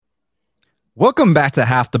Welcome back to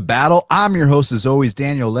Half the Battle. I'm your host, as always,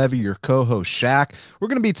 Daniel Levy, your co-host, Shaq. We're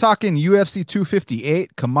going to be talking UFC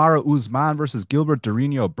 258, Kamaru Usman versus Gilbert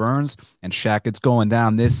Durinho Burns. And Shaq, it's going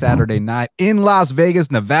down this Saturday night in Las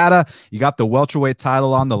Vegas, Nevada. You got the welterweight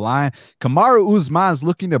title on the line. Kamaru Usman's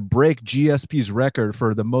looking to break GSP's record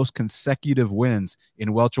for the most consecutive wins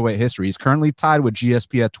in welterweight history. He's currently tied with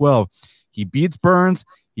GSP at 12. He beats Burns.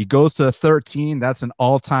 He goes to 13. That's an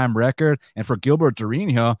all-time record. And for Gilbert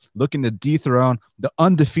Durinho, looking to dethrone the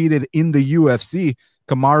undefeated in the UFC,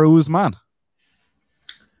 Kamaru Usman.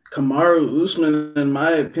 Kamaru Usman, in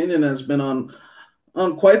my opinion, has been on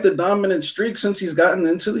quite the dominant streak since he's gotten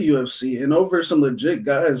into the UFC. And over some legit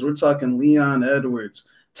guys, we're talking Leon Edwards,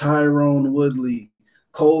 Tyrone Woodley,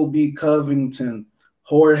 Colby Covington,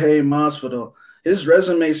 Jorge Masvidal. His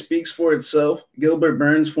resume speaks for itself. Gilbert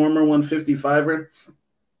Burns, former 155er.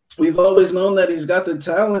 We've always known that he's got the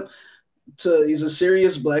talent. He's a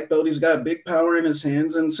serious black belt. He's got big power in his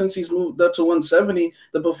hands. And since he's moved up to 170,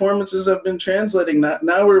 the performances have been translating.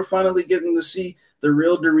 Now we're finally getting to see the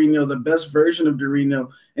real Durinho, the best version of Durinho.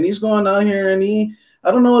 And he's going out here and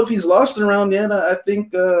I don't know if he's lost around yet. I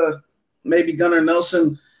think maybe Gunnar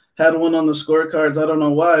Nelson had one on the scorecards. I don't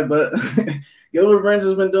know why, but Gilbert Burns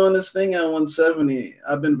has been doing this thing at 170.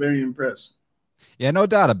 I've been very impressed. Yeah, no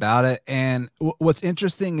doubt about it. And what's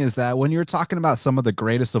interesting is that when you're talking about some of the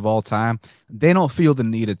greatest of all time, they don't feel the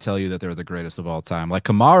need to tell you that they're the greatest of all time. Like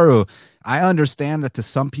Kamaru, I understand that to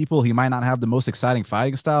some people, he might not have the most exciting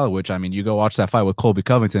fighting style, which, I mean, you go watch that fight with Colby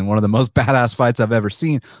Covington, one of the most badass fights I've ever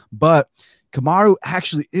seen. But Kamaru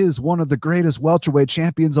actually is one of the greatest welterweight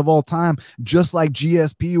champions of all time, just like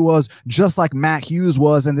GSP was, just like Matt Hughes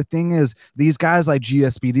was. And the thing is, these guys like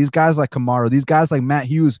GSP, these guys like Kamaru, these guys like Matt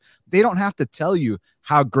Hughes, they don't have to tell you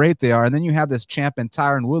how great they are. And then you have this champion,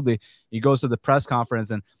 Tyron Woodley. He goes to the press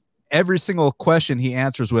conference, and every single question he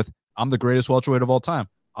answers with, I'm the greatest welterweight of all time.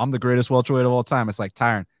 I'm the greatest welterweight of all time. It's like,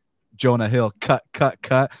 Tyron, Jonah Hill, cut.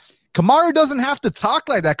 Kamaru doesn't have to talk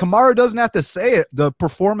like that. Kamaru doesn't have to say it. The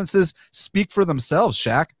performances speak for themselves,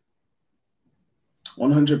 Shaq.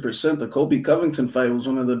 100%. The Colby Covington fight was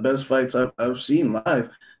one of the best fights I've seen live.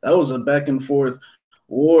 That was a back and forth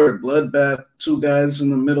war, bloodbath, two guys in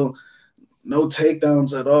the middle, no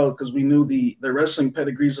takedowns at all because we knew the wrestling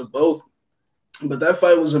pedigrees of both. But that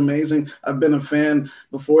fight was amazing. I've been a fan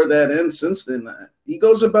before that and since then. He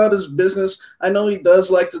goes about his business. I know he does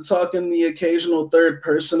like to talk in the occasional third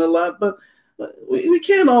person a lot, but we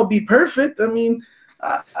can't all be perfect. I mean,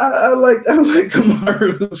 I like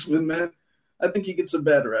Kamaru Usman, man. I think he gets a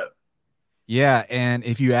bad rap. Yeah, and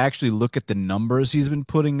if you actually look at the numbers he's been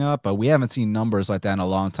putting up, we haven't seen numbers like that in a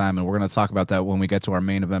long time, and we're going to talk about that when we get to our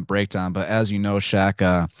main event breakdown. But as you know,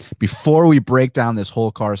 Shaq, before we break down this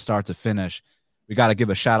whole card start to finish, we got to give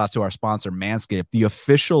a shout out to our sponsor, Manscaped, the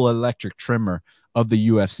official electric trimmer of the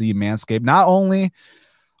UFC. Manscaped. Not only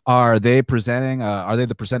are they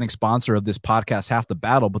the presenting sponsor of this podcast, Half the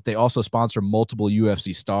Battle, but they also sponsor multiple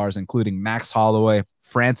UFC stars, including Max Holloway,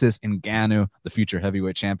 Francis Ngannou, the future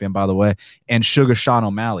heavyweight champion, by the way, and Sugar Sean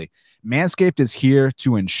O'Malley. Manscaped is here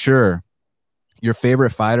to ensure your favorite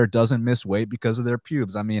fighter doesn't miss weight because of their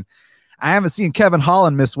pubes. I mean, I haven't seen Kevin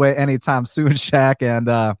Holland miss weight anytime soon, Shaq,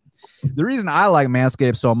 and the reason I like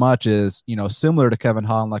Manscaped so much is, similar to Kevin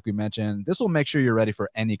Holland, like we mentioned, this will make sure you're ready for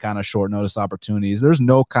any kind of short notice opportunities. There's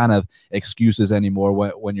no kind of excuses anymore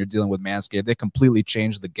when you're dealing with Manscaped. They completely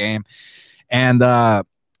changed the game. And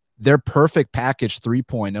their Perfect Package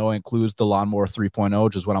 3.0 includes the Lawnmower 3.0,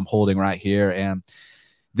 which is what I'm holding right here. And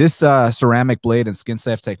this ceramic blade and skin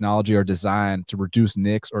safe technology are designed to reduce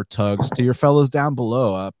nicks or tugs to your fellas down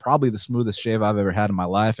below. Probably the smoothest shave I've ever had in my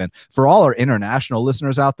life. And for all our international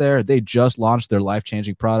listeners out there, they just launched their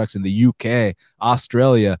life-changing products in the UK,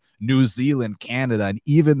 Australia, New Zealand, Canada, and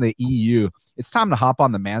even the EU. It's time to hop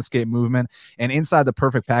on the Manscaped movement. And inside the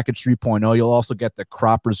Perfect Package 3.0, you'll also get the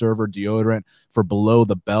Crop Preserver deodorant for below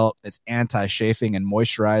the belt. It's anti-chafing and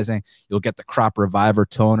moisturizing. You'll get the Crop Reviver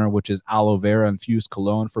toner, which is aloe vera infused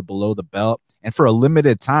cologne for below the belt. And for a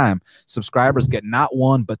limited time, subscribers get not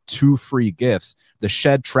one, but two free gifts: the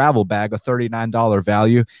Shed Travel Bag, a $39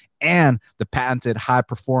 value, and the patented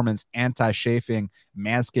high-performance anti-chafing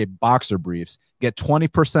Manscaped Boxer Briefs. Get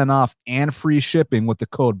 20% off and free shipping with the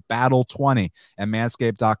code BATTLE20 at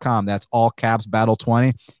manscaped.com. That's all caps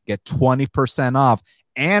BATTLE20. Get 20% off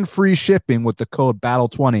and free shipping with the code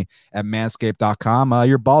BATTLE20 at manscaped.com.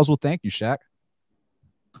 Your balls will thank you, Shaq.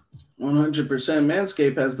 100%.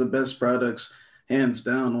 Manscaped has the best products, hands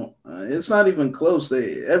down. It's not even close.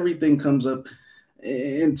 Everything comes up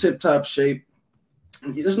in tip-top shape.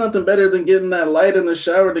 There's nothing better than getting that light in the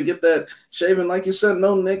shower to get that shaven. Like you said,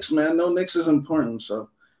 no nicks, man. No nicks is important. So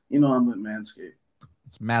I'm with Manscaped.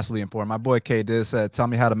 It's massively important. My boy K Diz said, tell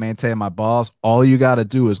me how to maintain my balls. All you got to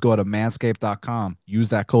do is go to manscaped.com. Use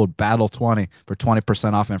that code BATTLE20 for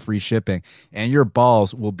 20% off and free shipping. And your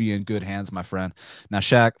balls will be in good hands, my friend. Now,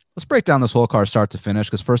 Shaq, let's break down this whole card start to finish.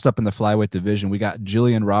 Because first up in the flyweight division, we got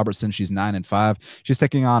Jillian Robertson. She's 9-5. She's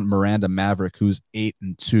taking on Miranda Maverick, who's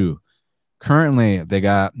 8-2. Currently, they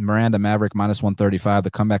got Miranda Maverick minus 135.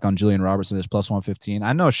 The comeback on Jillian Robertson is plus 115.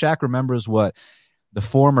 I know Shaq remembers what the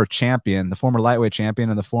former champion, the former lightweight champion,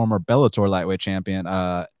 and the former Bellator lightweight champion,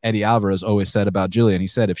 Eddie Alvarez, always said about Jillian. He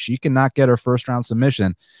said if she cannot get her first round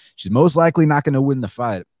submission, she's most likely not going to win the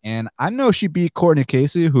fight. And I know she beat Courtney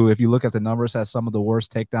Casey, who, if you look at the numbers, has some of the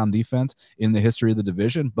worst takedown defense in the history of the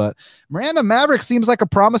division. But Miranda Maverick seems like a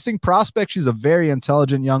promising prospect. She's a very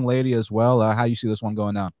intelligent young lady as well. How you see this one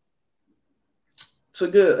going down? It's a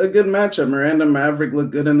good matchup. Miranda Maverick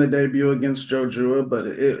looked good in the debut against Jojua, but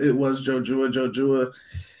it was Jojua.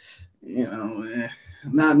 Jojua,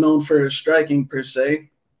 not known for his striking per se.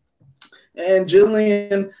 And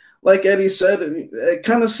Jillian, like Eddie said, it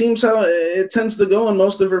kind of seems how it tends to go in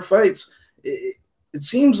most of her fights. It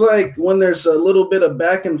seems like when there's a little bit of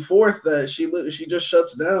back and forth that she just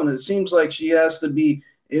shuts down. It seems like she has to be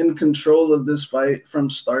in control of this fight from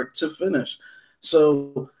start to finish.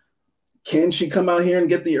 So can she come out here and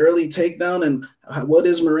get the early takedown? And what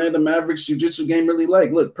is Miranda Maverick's jiu-jitsu game really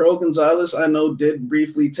like? Look, Pearl Gonzalez, I know, did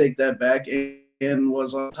briefly take that back and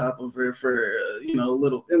was on top of her for, a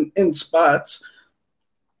little in spots.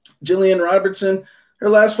 Jillian Robertson, her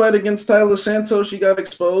last fight against Tyler Santos, she got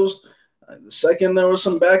exposed. The second there was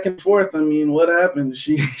some back and forth, I mean, what happened?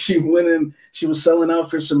 She went in, she was selling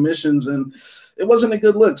out for submissions, and it wasn't a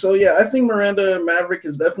good look. So, yeah, I think Miranda Maverick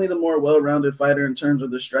is definitely the more well-rounded fighter in terms of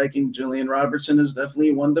the striking. Jillian Robertson is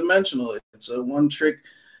definitely one-dimensional. It's a one-trick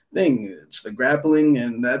thing. It's the grappling,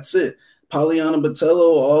 and that's it. Poliana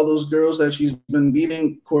Botello, all those girls that she's been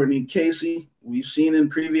beating, Courtney Casey, we've seen in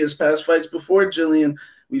previous past fights before Jillian,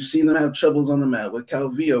 we've seen them have troubles on the mat with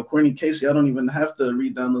Calvillo, Courtney Casey. I don't even have to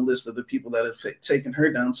read down the list of the people that have taken her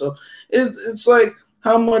down. So it's like,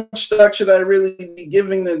 how much stock should I really be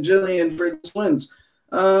giving to Jillian for these wins?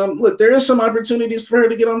 Look, there is some opportunities for her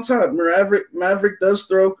to get on top. Maverick does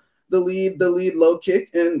throw the lead low kick,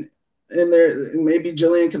 and maybe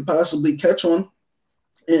Jillian can possibly catch one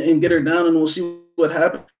and get her down, and we'll see what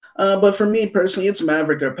happens. But for me personally, it's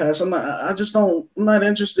Maverick or pass. I'm not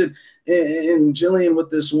interested in Jillian with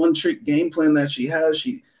this one trick game plan that she has.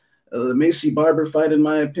 The Macy Barber fight, in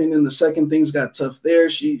my opinion, the second things got tough there.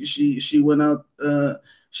 She went out. And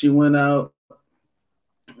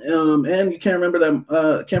you can't remember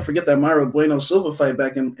that. Can't forget that Mayra Bueno Silva fight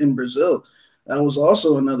back in Brazil. That was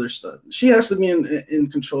also another stud. She has to be in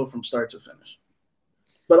control from start to finish.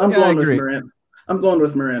 But I'm going with Miranda. I'm going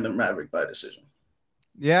with Miranda Maverick by decision.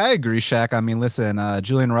 Yeah, I agree, Shaq. I mean, listen,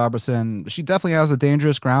 Jillian Robertson, she definitely has a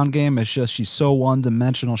dangerous ground game. It's just she's so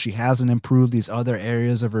one-dimensional. She hasn't improved these other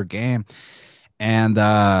areas of her game. And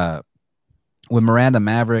with Miranda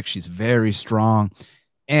Maverick, she's very strong.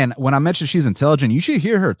 And when I mentioned she's intelligent, you should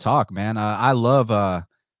hear her talk, man. I love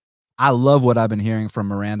what I've been hearing from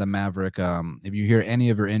Miranda Maverick. If you hear any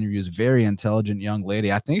of her interviews, very intelligent young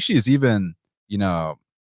lady. I think she's even,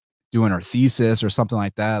 doing her thesis or something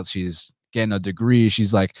like that. She's getting a degree.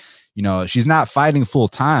 She's like, she's not fighting full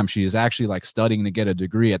time. She's actually like studying to get a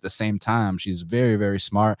degree at the same time. She's very, very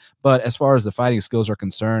smart. But as far as the fighting skills are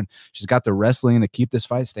concerned, she's got the wrestling to keep this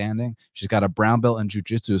fight standing. She's got a brown belt in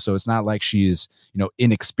jiu-jitsu. So it's not like she's,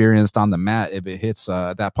 inexperienced on the mat if it hits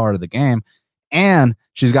that part of the game. And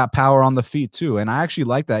she's got power on the feet too. And I actually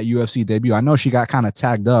like that UFC debut. I know she got kind of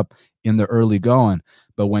tagged up in the early going,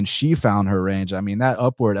 but when she found her range, I mean, that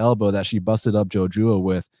upward elbow that she busted up Jojua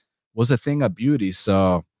with was a thing of beauty.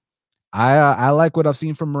 So I like what I've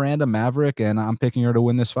seen from Miranda Maverick, and I'm picking her to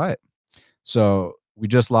win this fight. So we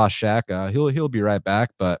just lost Shaq. He'll be right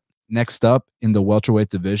back. But next up in the welterweight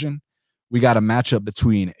division, we got a matchup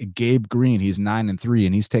between Gabe Green. He's 9-3,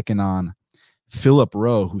 and he's taking on Philip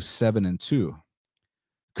Rowe, who's 7-2.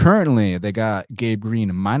 Currently, they got Gabe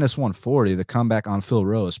Green minus 140. The comeback on Phil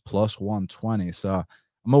Rowe is plus 120. So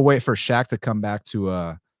I'm gonna wait for Shaq to come back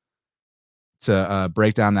to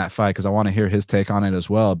break down that fight because I want to hear his take on it as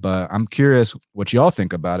well. But I'm curious what y'all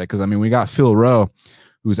think about it because I mean we got Phil Rowe,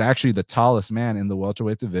 who's actually the tallest man in the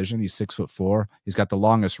welterweight division. He's 6'4". He's got the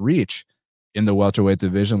longest reach in the welterweight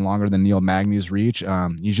division, longer than Neil Magny's reach.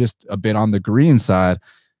 He's just a bit on the green side.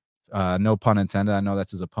 No pun intended. I know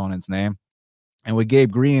that's his opponent's name. And with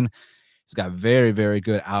Gabe Green, he's got very, very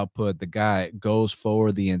good output. The guy goes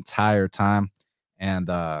forward the entire time. And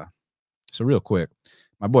so real quick,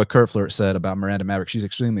 my boy Kurt Flirt said about Miranda Maverick, she's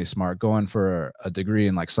extremely smart, going for a degree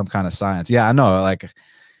in like some kind of science. Yeah, I know. Like,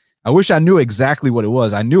 I wish I knew exactly what it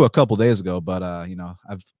was. I knew a couple days ago, but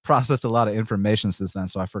I've processed a lot of information since then,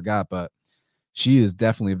 so I forgot. But she is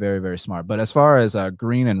definitely very, very smart. But as far as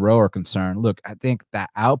Green and Rowe are concerned, look, I think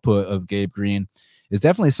that output of Gabe Green is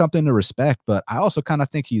definitely something to respect. But I also kind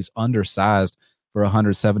of think he's undersized for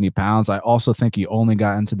 170 pounds. I also think he only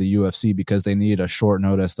got into the UFC because they needed a short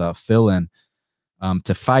notice fill-in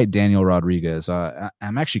to fight Daniel Rodriguez.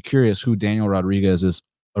 I'm actually curious who Daniel Rodriguez's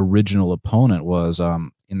original opponent was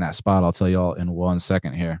in that spot. I'll tell y'all in 1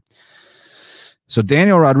 second here. So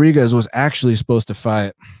Daniel Rodriguez was actually supposed to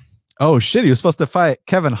fight. Oh shit, he was supposed to fight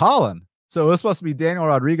Kevin Holland. So it was supposed to be Daniel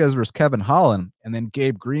Rodriguez versus Kevin Holland, and then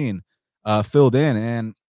Gabe Green filled in.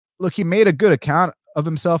 And look, he made a good account of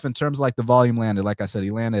himself in terms of like the volume landed. Like I said,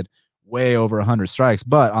 he landed way over 100 strikes,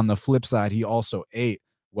 but on the flip side, he also ate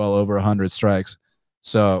well over 100 strikes.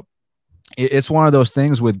 So it's one of those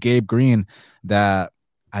things with Gabe Green that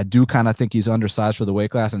I do kind of think he's undersized for the weight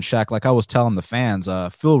class. And Shaq, like I was telling the fans,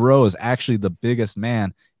 Phil Rowe is actually the biggest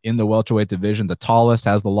man in the welterweight division, the tallest,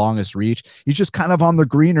 has the longest reach. He's just kind of on the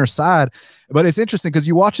greener side. But it's interesting because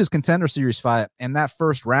you watch his Contender Series fight, and that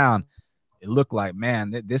first round, it looked like, man,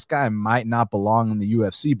 this guy might not belong in the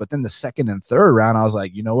UFC. But then the second and third round, I was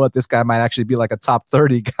like, you know what? This guy might actually be like a top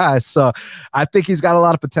 30 guy. So I think he's got a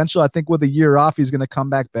lot of potential. I think with a year off, he's going to come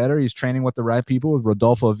back better. He's training with the right people, with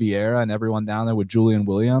Rodolfo Vieira and everyone down there, with Julian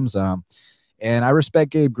Williams. And I respect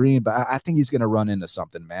Gabe Green, but I think he's going to run into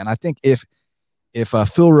something, man. I think if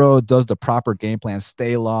Phil Rowe does the proper game plan,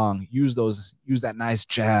 stay long, use that nice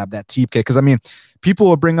jab, that teep kick. Because I mean, people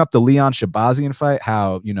will bring up the Leon Shabazian fight,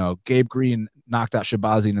 how Gabe Green knocked out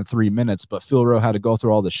Shabazian in 3 minutes, but Phil Rowe had to go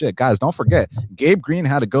through all the shit. Guys, don't forget, Gabe Green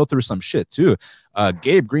had to go through some shit too.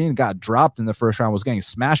 Gabe Green got dropped in the first round, was getting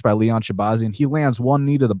smashed by Leon Shabazian. He lands one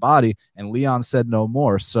knee to the body, and Leon said no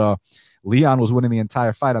more. So Leon was winning the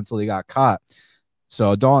entire fight until he got caught.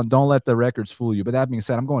 So don't let the records fool you. But that being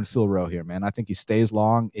said, I'm going Phil Rowe here, man. I think he stays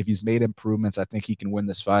long. If he's made improvements, I think he can win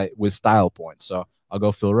this fight with style points. So I'll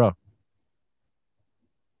go Phil Rowe.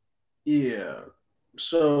 Yeah.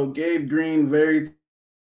 So Gabe Green, very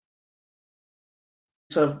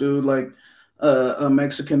tough dude, like a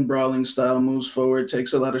Mexican brawling style, moves forward,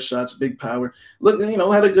 takes a lot of shots, big power. Look,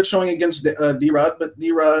 had a good showing against D-Rod, but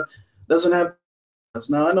D-Rod doesn't have.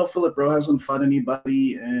 Now I know Philip Rowe hasn't fought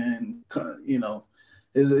anybody, and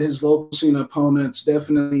his local scene opponents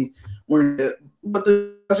definitely weren't it. But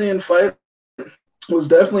the ASEAN fight was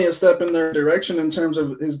definitely a step in their direction in terms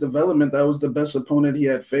of his development. That was the best opponent he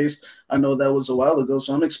had faced. I know that was a while ago,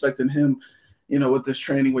 so I'm expecting him, with this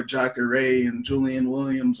training with Jacare and Julian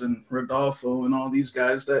Williams and Rodolfo and all these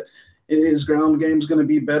guys, that his ground game is going to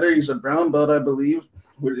be better. He's a brown belt, I believe.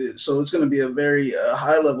 So it's going to be a very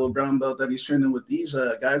high-level brown belt that he's training with these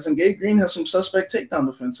guys. And Gabe Green has some suspect takedown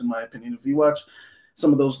defense, in my opinion. If you watch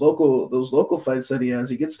some of those local fights that he has,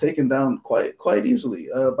 he gets taken down quite easily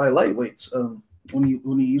by lightweights.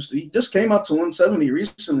 He just came up to 170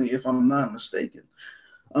 recently, if I'm not mistaken.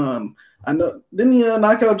 I know, didn't he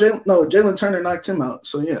knock out Jalen? No, Jalen Turner knocked him out.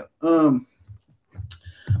 So yeah.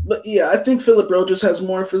 But yeah, I think Philip Rowe just has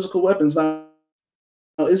more physical weapons now.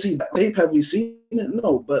 Is he tape? Have we seen it?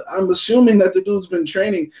 No, but I'm assuming that the dude's been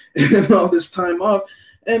training and all this time off.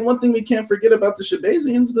 And one thing we can't forget about the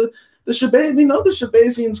Shabazians, we know the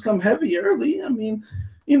Shabazians come heavy early. I mean,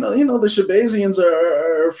 the Shabazians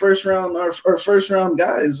are first round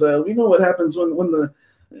guys. We know what happens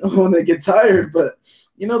when they get tired, but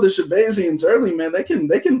the Shabazians early, man,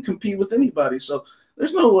 they can compete with anybody. So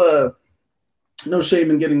there's no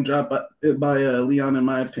shame in getting dropped by Leon, in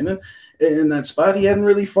my opinion. In that spot, he hadn't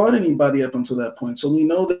really fought anybody up until that point. So we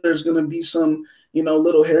know that there's going to be some,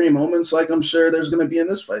 little hairy moments, like I'm sure there's going to be in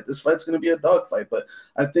this fight. This fight's going to be a dogfight. But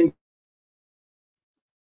I think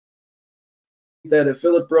that if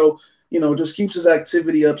Philip Rowe, just keeps his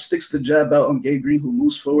activity up, sticks the jab out on Gabe Green, who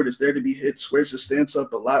moves forward, is there to be hit, squares his stance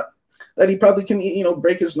up a lot, that he probably can,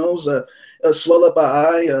 break his nose, swell up an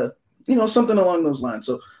eye, something along those lines.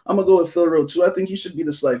 So I'm going to go with Phil Rowe, too. I think he should be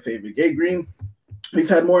the slight favorite. Gabe Green, we've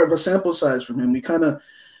had more of a sample size from him. We kind of,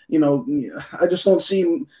 I just don't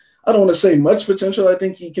see, I don't want to say much potential. I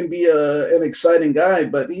think he can be an exciting guy,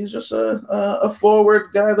 but he's just a forward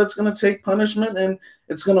guy that's going to take punishment, and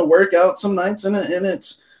it's going to work out some nights, and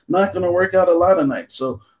it's not going to work out a lot of nights.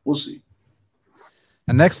 So we'll see.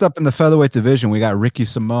 And next up in the featherweight division, we got Ricky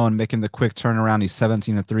Simón making the quick turnaround. He's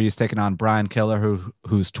 17-3. He's taking on Brian Keller,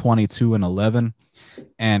 who's 22-11.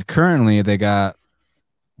 And currently they got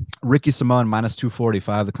Ricky Simón minus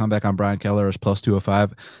 245. The comeback on Brian Keller is plus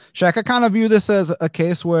 205. Shaq, I kind of view this as a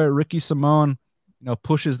case where Ricky Simón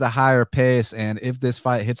pushes the higher pace. And if this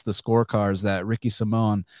fight hits the scorecards, that Ricky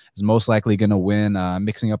Simon is most likely going to win,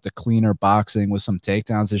 mixing up the cleaner boxing with some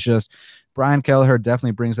takedowns. It's just Brian Kelleher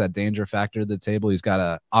definitely brings that danger factor to the table. He's got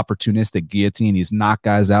a opportunistic guillotine. He's knocked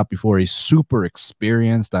guys out before. He's super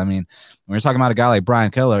experienced. I mean, when you're talking about a guy like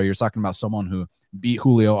Brian Kelleher, you're talking about someone who beat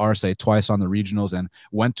Julio Arce twice on the regionals and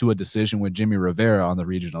went to a decision with Jimmy Rivera on the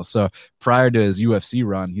regionals. So prior to his UFC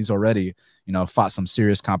run, he's already, fought some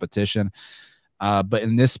serious competition. But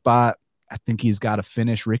in this spot, I think he's got to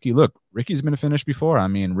finish Ricky. Look, Ricky's been finished before. I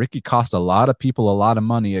mean, Ricky cost a lot of people a lot of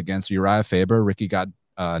money against Uriah Faber. Ricky got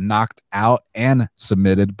knocked out and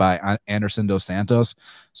submitted by Anderson Dos Santos.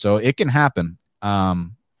 So it can happen.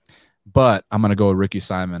 But I'm going to go with Ricky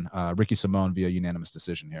Simon via unanimous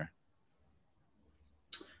decision here.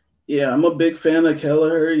 Yeah, I'm a big fan of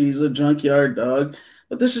Kelleher. He's a junkyard dog.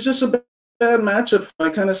 But this is just a bad matchup. I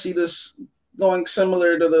kind of see this going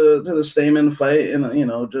similar to the Stamen fight,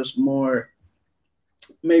 and just more.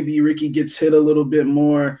 Maybe Ricky gets hit a little bit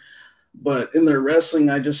more, but in their wrestling,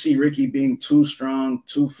 I just see Ricky being too strong,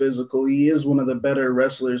 too physical. He is one of the better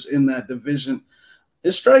wrestlers in that division.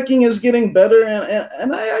 His striking is getting better,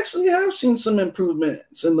 and I actually have seen some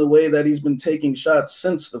improvements in the way that he's been taking shots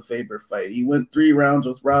since the Faber fight. He went 3 rounds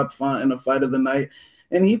with Rob Font in a fight of the night,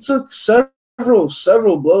 and he took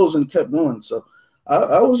several blows and kept going. So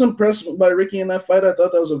I was impressed by Ricky in that fight. I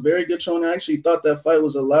thought that was a very good showing. I actually thought that fight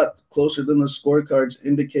was a lot closer than the scorecards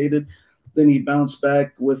indicated. Then he bounced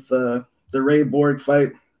back with the Ray Borg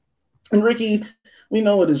fight. And Ricky, we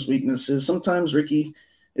know what his weakness is. Sometimes Ricky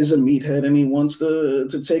is a meathead and he wants to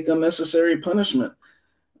take unnecessary punishment.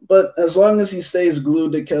 But as long as he stays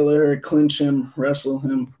glued to Kelleher, clinch him, wrestle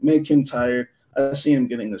him, make him tired, I see him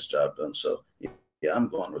getting this job done. So, yeah, I'm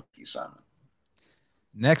going with Ricky Simon.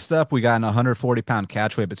 Next up, we got an 140-pound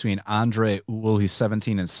catchweight between Andre Ewell, he's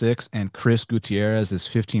 17-6, and Chris Gutierrez is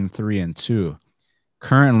 15-3-2.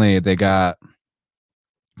 Currently, they got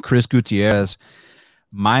Chris Gutierrez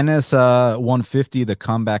minus 150. The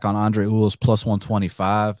comeback on Andre Ewell is plus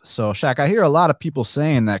 125. So, Shaq, I hear a lot of people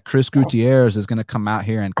saying that Chris Gutierrez is going to come out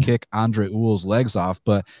here and kick Andre Ewell's legs off,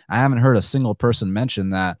 but I haven't heard a single person mention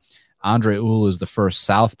that Andre Ewell is the first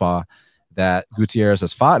southpaw that Gutierrez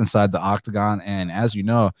has fought inside the octagon. And as you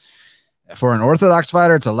know, for an orthodox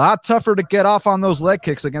fighter, it's a lot tougher to get off on those leg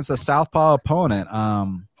kicks against a southpaw opponent.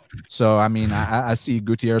 So, I mean, I see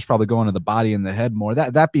Gutierrez probably going to the body and the head more.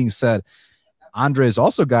 That being said, Andre's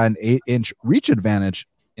also got an 8-inch reach advantage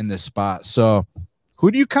in this spot. So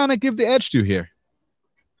who do you kind of give the edge to here?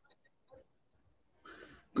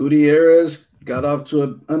 Gutierrez got off to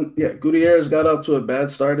a bad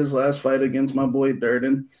start his last fight against my boy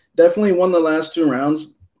Durden. Definitely won the last 2 rounds.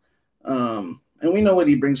 And we know what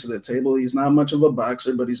he brings to the table. He's not much of a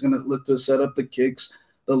boxer, but he's going to look to set up the kicks,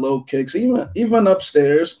 the low kicks, even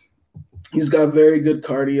upstairs. He's got very good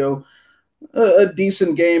cardio, a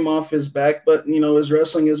decent game off his back, but his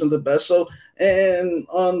wrestling isn't the best. So, and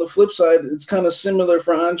on the flip side, it's kind of similar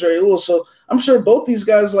for Andre Ewell. So I'm sure both these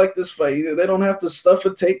guys like this fight. They don't have to stuff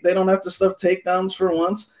takedowns for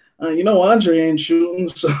once. Andre ain't shooting,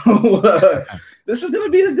 so this is gonna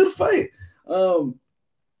be a good fight.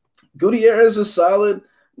 Gutierrez is solid,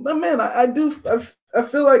 but man, I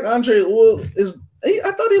feel like Andre Ewell is.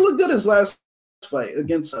 I thought he looked good his last fight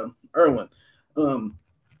against Irwin.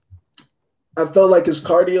 I felt like his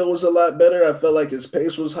cardio was a lot better. I felt like his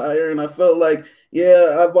pace was higher, and I felt like,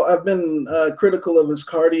 I've been critical of his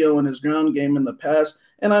cardio and his ground game in the past.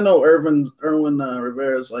 And I know Irwin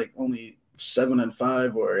Rivera is like only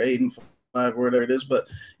 7-5 or 8-5 or whatever it is, but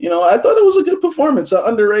I thought it was a good performance, an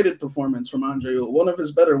underrated performance from Andre Ewell, one of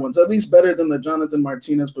his better ones, at least better than the Jonathan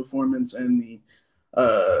Martinez performance and the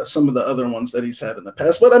some of the other ones that he's had in the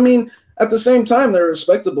past. But I mean, at the same time, they're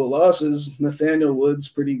respectable losses. Nathaniel Wood's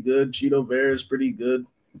pretty good. Chito Vera is pretty good.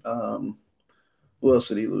 Who else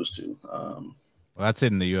did he lose to? Well, that's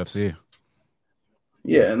it in the UFC.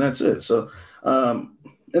 Yeah, and that's it. So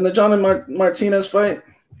in the John Martinez fight,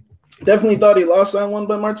 definitely thought he lost that one,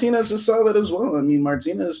 but Martinez is solid as well. I mean,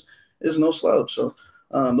 Martinez is no slouch. So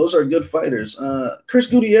those are good fighters. Chris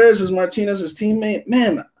Gutierrez is Martinez's teammate.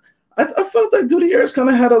 Man, I felt that Gutierrez kind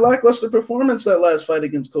of had a lackluster performance that last fight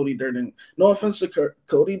against Cody Durden. No offense to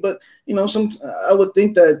Cody, but I would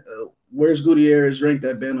think that where's Gutierrez ranked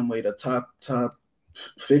at bantamweight, a top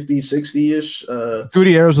 50, 60-ish.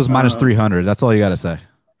 Gutierrez was minus 300. That's all you got to say.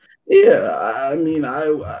 Yeah, I mean,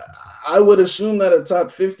 I would assume that a top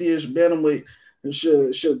 50-ish bantamweight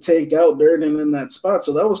should take out Durden in that spot.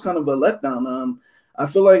 So that was kind of a letdown. I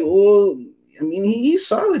feel like, he's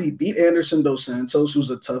solid. He beat Anderson Dos Santos,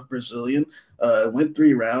 who's a tough Brazilian. Went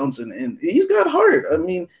 3 rounds, and he's got heart. I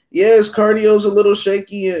mean, yeah, his cardio's a little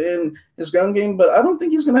shaky in his ground game, but I don't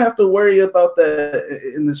think he's going to have to worry about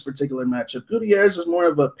that in this particular matchup. Gutierrez is more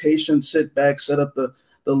of a patient, sit back, set up the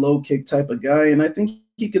low kick type of guy, and I think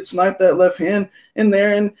he could snipe that left hand in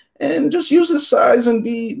there and just use his size and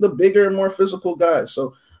be the bigger, more physical guy.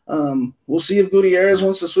 So we'll see if Gutierrez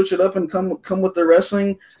wants to switch it up and come with the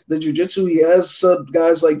wrestling, the jiu-jitsu. He has subbed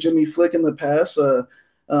guys like Jimmy Flick in the past.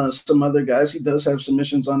 Some other guys. He does have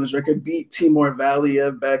submissions on his record. Beat Timur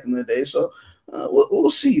Valiev back in the day. So we'll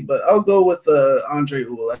see. But I'll go with Andre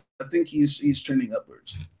Ewell. I think he's trending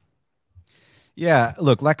upwards. Yeah,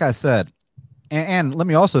 look, like I said, and let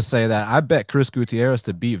me also say that I bet Chris Gutierrez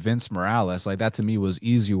to beat Vince Morales. Like, that to me was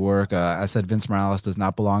easy work. I said Vince Morales does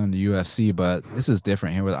not belong in the UFC, but this is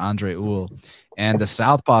different here with Andre Ewell. And the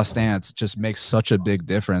southpaw stance just makes such a big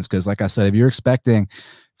difference because, like I said, if you're expecting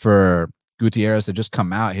for Gutierrez to just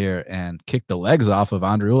come out here and kick the legs off of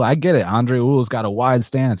Andre Ewell, I get it. Andre Ewell's got a wide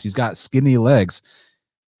stance. He's got skinny legs,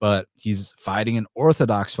 but he's fighting an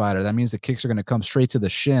orthodox fighter. That means the kicks are going to come straight to the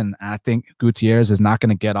shin. And I think Gutierrez is not going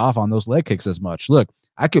to get off on those leg kicks as much. Look,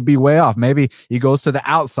 I could be way off. Maybe he goes to the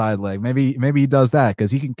outside leg. Maybe he does that because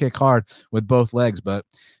he can kick hard with both legs. But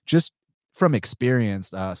just from experience,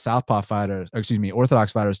 southpaw fighters,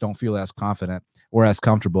 orthodox fighters don't feel as confident or as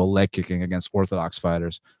comfortable leg kicking against orthodox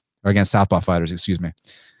fighters or against southpaw fighters,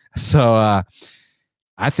 So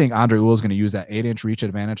I think Andre Ewell is going to use that 8-inch reach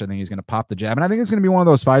advantage. I think he's going to pop the jab. And I think it's going to be one of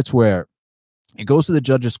those fights where it goes to the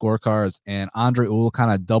judges' scorecards and Andre Ewell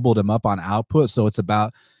kind of doubled him up on output. So it's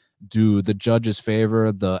about, do the judges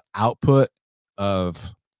favor the output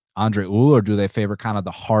of Andre Ewell or do they favor kind of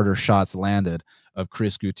the harder shots landed of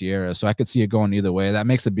Chris Gutierrez? So I could see it going either way. That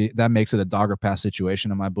makes it a dog or pass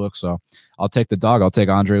situation in my book. So I'll take the dog. I'll take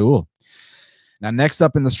Andre Ewell. Now, next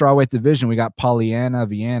up in the strawweight division, we got Polyana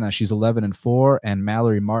Viana. She's 11-4, and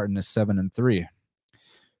Mallory Martin is 7-3.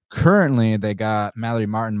 Currently, they got Mallory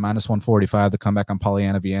Martin minus 145. The comeback on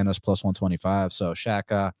Polyana Viana is plus 125. So,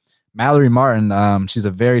 Shaq, Mallory Martin, she's a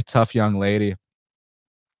very tough young lady.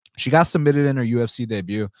 She got submitted in her UFC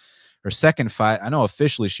debut. Her second fight, I know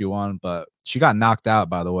officially she won, but she got knocked out,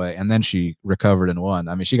 by the way, and then she recovered and won.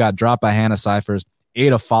 I mean, she got dropped by Hannah Cyphers,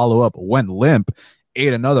 ate a follow-up, went limp,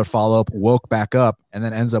 ate another follow-up, woke back up, and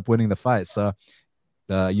then ends up winning the fight. So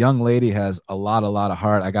the young lady has a lot of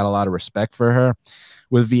heart. I got a lot of respect for her.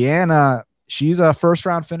 With Viana, she's a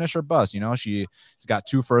first-round finisher bust. She's got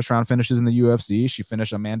 2 first-round finishes in the UFC. She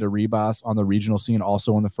finished Amanda Ribas on the regional scene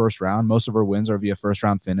also in the first round. Most of her wins are via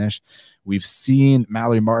first-round finish. We've seen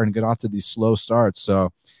Mallory Martin get off to these slow starts.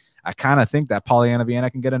 So I kind of think that Polyana Viana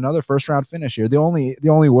can get another first-round finish here. The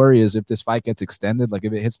only worry is if this fight gets extended, like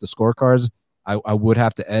if it hits the scorecards, I would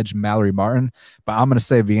have to edge Mallory Martin, but I'm going to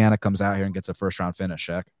say Viana comes out here and gets a first-round finish,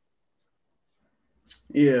 Shaq.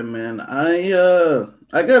 Yeah, man. I don't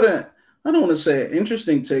want to say an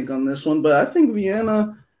interesting take on this one, but I think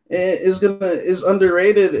Viana is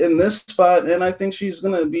underrated in this spot, and I think she's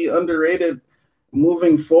going to be underrated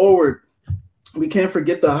moving forward. We can't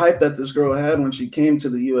forget the hype that this girl had when she came to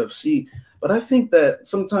the UFC, but I think that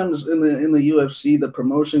sometimes in the UFC, the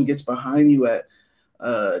promotion gets behind you at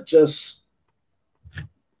just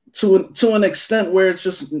to an extent where it's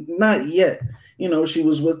just not yet. She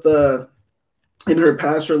was with in her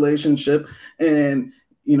past relationship, and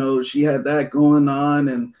she had that going on,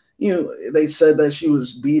 and they said that she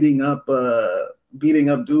was beating up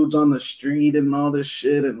dudes on the street and all this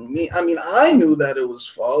shit. And I knew that it was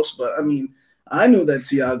false, but I knew that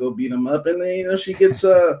Thiago beat him up, and then she gets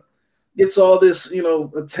all this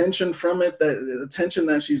attention from it, that attention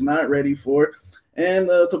that she's not ready for, and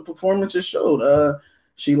the performances showed.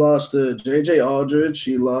 She lost to JJ Aldridge.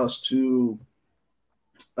 She lost to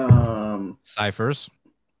Cyphers.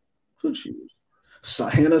 Who'd she lose?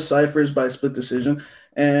 Hannah Cyphers by split decision,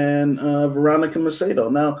 and Veronica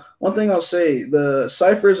Macedo. Now, one thing I'll say, the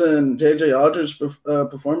Cyphers and JJ Aldridge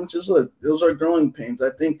performances, look, those are growing pains.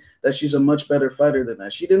 I think that she's a much better fighter than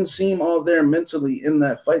that. She didn't seem all there mentally in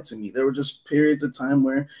that fight to me. There were just periods of time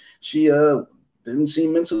where she didn't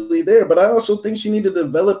seem mentally there. But I also think she needed to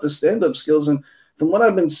develop the stand-up skills, and from what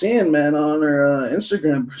I've been seeing, man, on her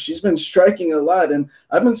Instagram, she's been striking a lot, and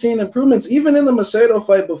I've been seeing improvements. Even in the Macedo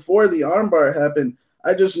fight before the armbar happened,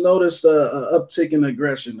 I just noticed a uptick in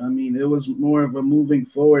aggression. It was more of a moving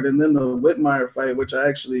forward, and then the Whitmire fight, which I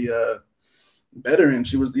actually better in,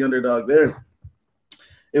 she was the underdog there.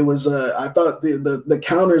 It was I thought the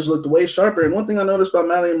counters looked way sharper. And one thing I noticed about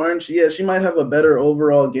Mallory Martin, she might have a better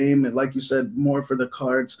overall game, and like you said, more for the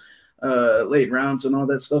cards, late rounds and all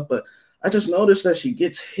that stuff, but I just noticed that she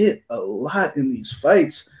gets hit a lot in these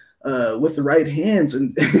fights with the right hands,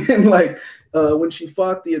 and like when she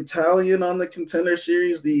fought the Italian on the Contender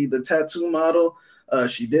Series, the tattoo model.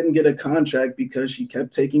 She didn't get a contract because she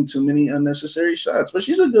kept taking too many unnecessary shots. But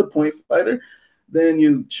she's a good point fighter. Then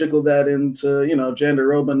you trickle that into,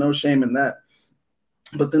 Jandiroba, no shame in that.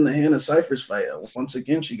 But then the Hannah Cifers fight, once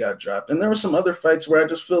again, she got dropped. And there were some other fights where I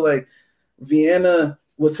just feel like Viana,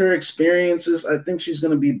 with her experiences, I think she's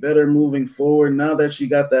going to be better moving forward. Now that she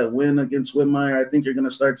got that win against Whitmire, I think you're going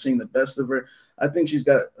to start seeing the best of her. I think she's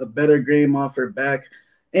got a better game off her back.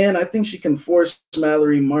 And I think she can force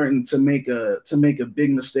Mallory Martin to make a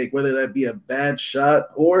big mistake, whether that be a bad shot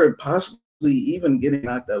or possibly even getting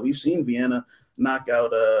knocked out. We've seen Viana knock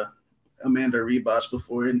out Amanda Ribas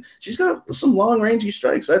before, and she's got some long-rangey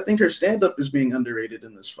strikes. I think her stand-up is being underrated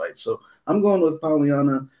in this fight. So I'm going with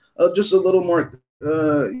Polyana just a little more,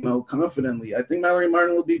 confidently. I think Mallory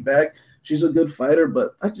Martin will be back. She's a good fighter,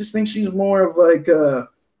 but I just think she's more of like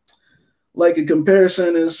a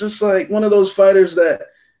comparison. It's just like one of those fighters that,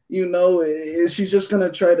 she's just going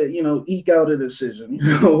to try to, eke out a decision,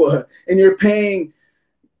 and you're paying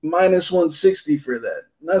minus 160 for that.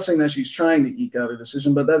 I'm not saying that she's trying to eke out a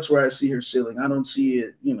decision, but that's where I see her ceiling. I don't see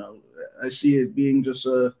it, I see it being just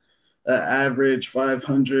a average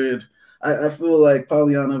 500. I feel like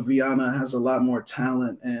Polyana Viana has a lot more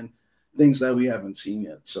talent and things that we haven't seen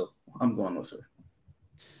yet. So I'm going with her.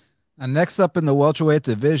 And next up in the welterweight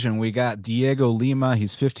division, we got Diego Lima.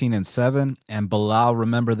 He's 15-7, and Belal,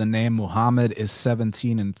 remember the name, Muhammad, is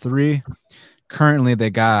 17-3. Currently, they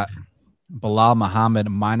got Belal Muhammad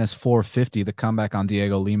minus 450. The comeback on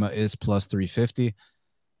Diego Lima is plus 350.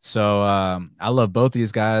 So I love both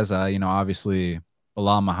these guys. Obviously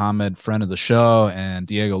Belal Muhammad, friend of the show, and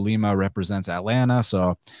Diego Lima represents Atlanta.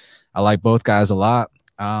 So I like both guys a lot.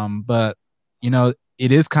 But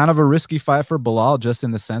it is kind of a risky fight for Belal, just in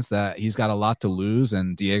the sense that he's got a lot to lose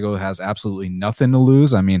and Diego has absolutely nothing to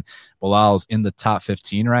lose. I mean, Belal's in the top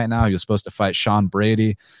 15 right now. He was supposed to fight Sean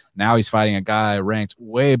Brady. Now he's fighting a guy ranked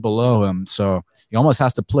way below him. So he almost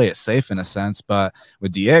has to play it safe in a sense. But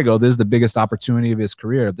with Diego, this is the biggest opportunity of his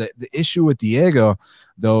career. The issue with Diego,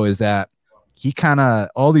 though, is that he kind of,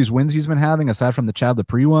 all these wins he's been having, aside from the Chad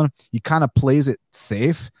Lepre one, he kind of plays it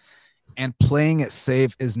safe. And playing it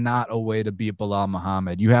safe is not a way to beat Belal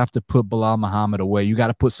Muhammad. You have to put Belal Muhammad away. You got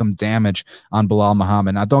to put some damage on Belal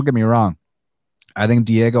Muhammad. Now, don't get me wrong. I think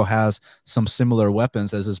Diego has some similar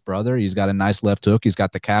weapons as his brother. He's got a nice left hook. He's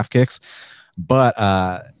got the calf kicks. But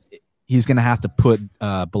he's going to have to put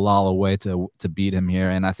Belal away to beat him here.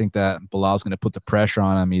 And I think that Belal's going to put the pressure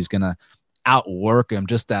on him. He's going to outwork him.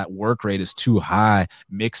 Just that work rate is too high,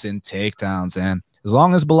 mixing takedowns. And as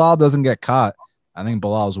long as Belal doesn't get caught, I think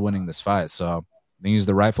Belal is winning this fight. So I think he's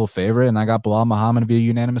the rightful favorite, and I got Belal Muhammad via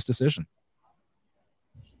unanimous decision.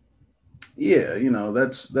 Yeah,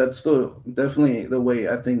 that's definitely the way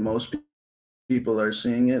I think most people are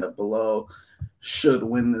seeing it. Belal should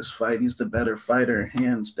win this fight. He's the better fighter,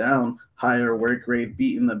 hands down. Higher work rate,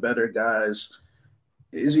 beating the better guys.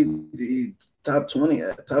 Is he the top 20,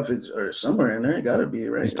 top 50, or somewhere in there? Got to be,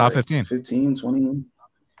 right? He's top 15. 15, 20.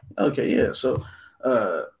 Okay, yeah. So,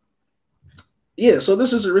 so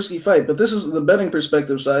this is a risky fight, but this is the betting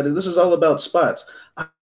perspective side, and this is all about spots. I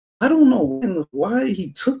don't know why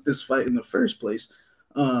he took this fight in the first place.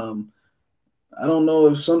 I don't know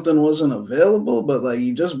if something wasn't available, but like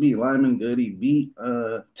he just beat Lyman Good. He beat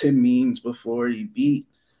Tim Means before. He beat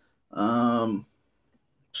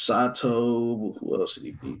Sato. Who else did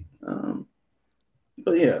he beat?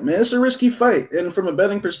 But yeah, man, it's a risky fight. And from a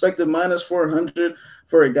betting perspective, minus 400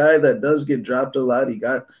 for a guy that does get dropped a lot. He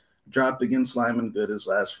got dropped against Lyman Good his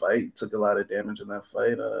last fight. Took a lot of damage in that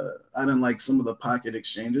fight. I didn't like some of the pocket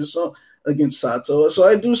exchanges against Sato. So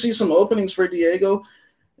I do see some openings for Diego.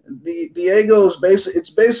 Diego's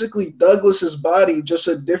basically Douglas's body, just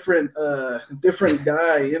a different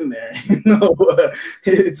guy in there.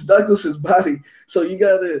 It's Douglas's body. So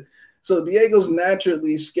Diego's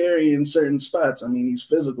naturally scary in certain spots. I mean, he's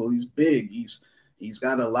physical, he's big, he's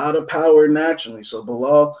got a lot of power naturally. So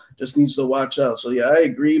Belal just needs to watch out. So yeah, I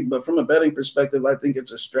agree. But from a betting perspective, I think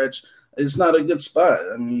it's a stretch. It's not a good spot.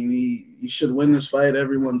 I mean, he should win this fight.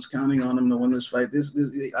 Everyone's counting on him to win this fight.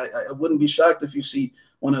 I wouldn't be shocked if you see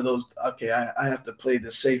one of those, okay, I have to play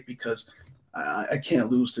this safe because I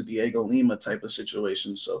can't lose to Diego Lima type of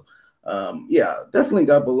situation. So definitely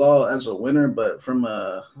got Belal as a winner, but from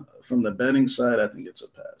the betting side, I think it's a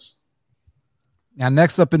pass. Now,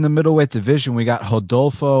 next up in the middleweight division, we got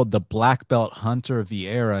Rodolfo, the black belt hunter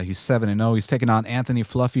Vieira. He's 7-0. He's taking on Anthony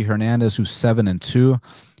Fluffy Hernandez, who's 7-2.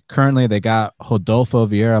 Currently, they got Rodolfo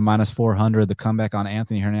Vieira minus 400. The comeback on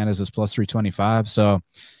Anthony Hernandez is plus 325. So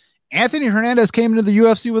Anthony Hernandez came into the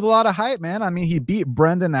UFC with a lot of hype, man. I mean, he beat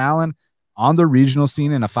Brendan Allen on the regional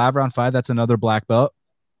scene in a 5-round fight. That's another black belt.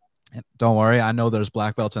 And don't worry, I know there's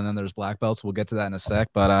black belts and then there's black belts. We'll get to that in a sec.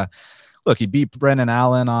 But look, he beat Brendan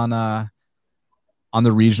Allen on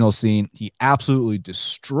the regional scene. He absolutely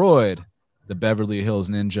destroyed the Beverly Hills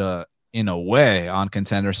Ninja in a way on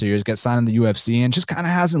Contender Series, gets signed in the UFC, and just kind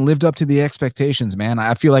of hasn't lived up to the expectations, man.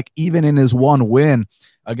 I feel like even in his one win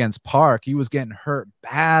against Park, he was getting hurt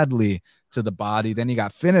badly to the body. Then he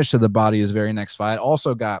got finished to the body his very next fight.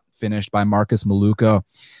 Also got finished by Marcus Maluko.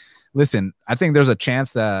 Listen, I think there's a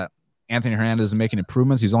chance that Anthony Hernandez is making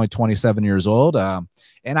improvements. He's only 27 years old. And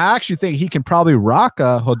I actually think he can probably rock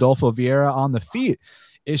Rodolfo Vieira on the feet.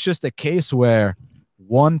 It's just a case where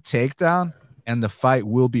one takedown and the fight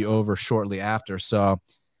will be over shortly after. So,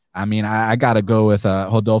 I mean, I got to go with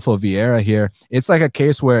Rodolfo Vieira here. It's like a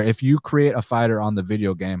case where if you create a fighter on the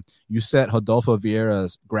video game, you set Rodolfo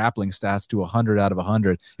Vieira's grappling stats to 100 out of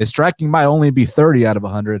 100. His striking might only be 30 out of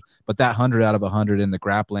 100, but that 100 out of 100 in the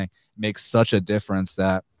grappling makes such a difference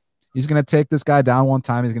that he's going to take this guy down one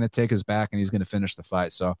time. He's going to take his back, and he's going to finish the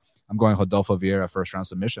fight. So I'm going Rodolfo Vieira first-round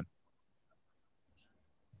submission.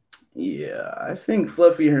 Yeah, I think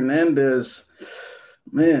Fluffy Hernandez,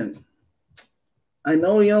 man, I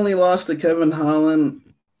know he only lost to Kevin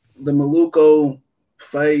Holland. The Maluko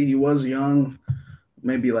fight, he was young,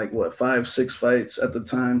 maybe like, 5-6 fights at the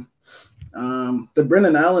time. The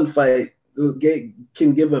Brendan Allen fight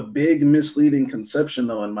can give a big misleading conception,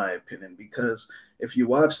 though, in my opinion, because if you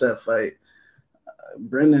watch that fight,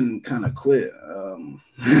 Brendan kind of quit. I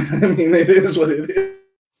mean, it is what it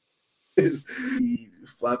is. He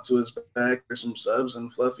flopped to his back for some subs,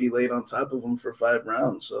 and Fluffy laid on top of him for 5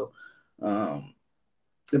 rounds. So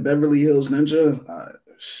the Beverly Hills Ninja,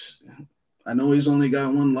 I know he's only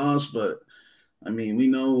got one loss, but I mean, we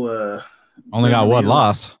know only got one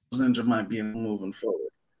loss. Ninja might be moving forward.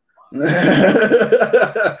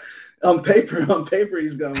 on paper,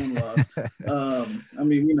 he's got one loss. I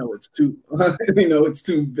mean, we know it's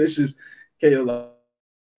two vicious KO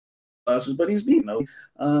losses, but he's beaten.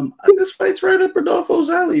 I think this fight's right up Rodolfo's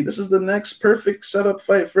alley. This is the next perfect setup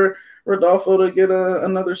fight for Rodolfo to get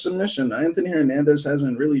another submission. Anthony Hernandez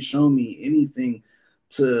hasn't really shown me anything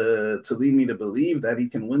to lead me to believe that he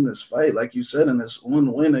can win this fight. Like you said, in this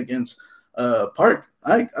one win against Park,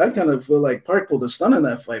 I kind of feel like Park pulled a stun in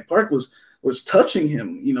that fight. Park was touching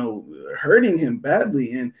him, hurting him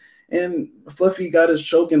badly, and Fluffy got his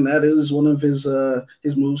choke, and that is one of his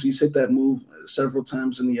moves. He's hit that move several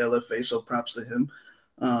times in the LFA, so props to him.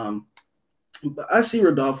 But I see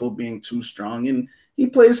Rodolfo being too strong, and he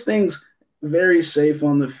plays things very safe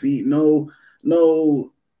on the feet. No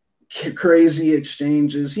crazy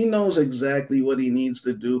exchanges. He knows exactly what he needs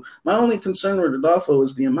to do. My only concern with Rodolfo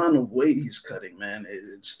is the amount of weight he's cutting, man.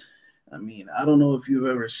 I don't know if you've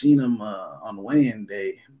ever seen him on weigh-in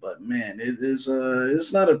day, but man,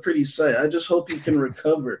 it's not a pretty sight. I just hope he can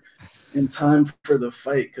recover in time for the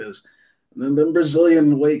fight, because the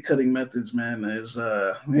Brazilian weight cutting methods, man, it's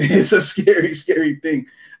a scary, scary thing.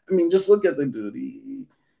 I mean, just look at the dude.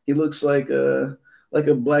 He looks like a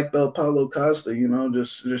black belt Paulo Costa,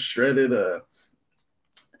 just shredded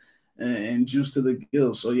and juice to the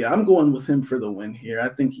gills. So yeah, I'm going with him for the win here. I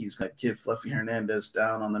think he's gonna get Fluffy Hernandez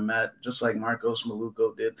down on the mat, just like Marcos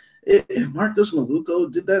Maluko did. If Marcos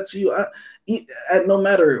Maluko did that to you, at no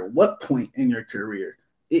matter what point in your career,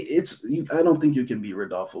 I don't think you can beat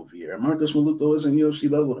Rodolfo Vieira. Marcos Maluko isn't UFC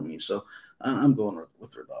level to me, so I'm going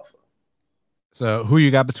with Rodolfo. So who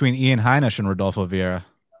you got between Ian Heinisch and Rodolfo Vieira?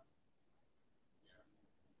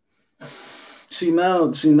 Now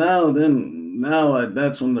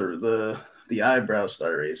that's when the eyebrows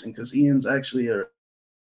start raising, because Ian's actually a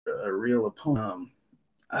real opponent.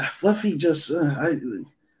 Fluffy just I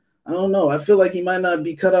don't know. I feel like he might not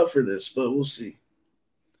be cut out for this, but we'll see.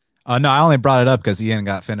 No, I only brought it up because Ian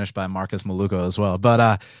got finished by Marcus Maluko as well.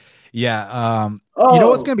 But yeah, you know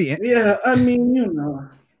what's gonna be? Yeah,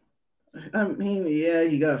 yeah,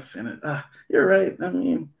 he got finished. You're right.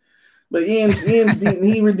 But Ian's beaten.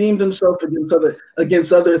 He redeemed himself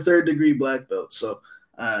against other third degree black belts. So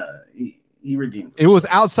he redeemed himself. It was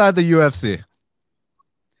outside the UFC.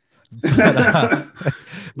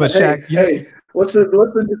 But Shaq, what's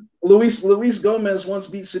the Luis Gomez once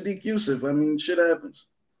beat Sadiq Yusuf? I mean, shit happens.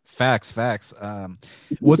 Facts.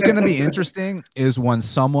 What's going to be interesting is when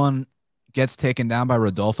someone gets taken down by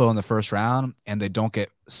Rodolfo in the first round and they don't get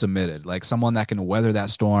submitted, like someone that can weather that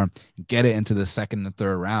storm, get it into the second and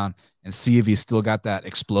third round, and see if he's still got that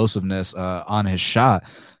explosiveness on his shot.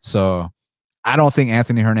 So I don't think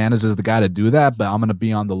Anthony Hernandez is the guy to do that, but I'm going to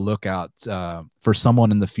be on the lookout for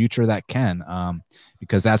someone in the future that can,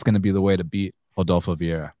 because that's going to be the way to beat Rodolfo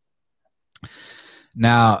Vieira.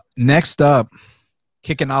 Now, next up,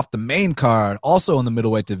 kicking off the main card, also in the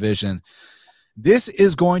middleweight division, this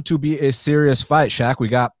is going to be a serious fight, Shaq. We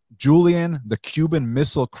got Julian, the Cuban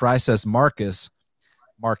Missile Crisis Marquez.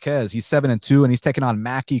 He's 7-2, and he's taking on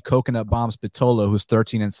Mackie Coconut Bombs Pitolo, who's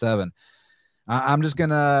 13-7. I'm just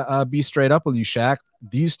gonna be straight up with you, Shaq.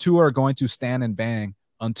 These two are going to stand and bang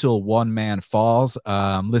until one man falls.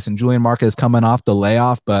 Listen, Julian Marquez is coming off the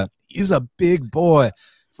layoff, but he's a big boy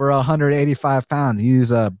for 185 pounds.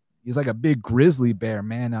 He's like a big grizzly bear,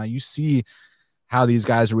 man. Now you see how these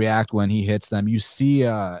guys react when he hits them. You see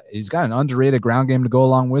he's got an underrated ground game to go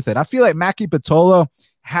along with it. I feel like Mackie Pitolo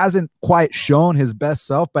hasn't quite shown his best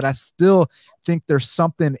self, but I still think there's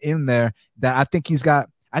something in there that I think he's got.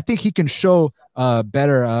 I think he can show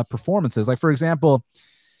better performances. Like, for example,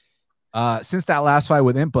 since that last fight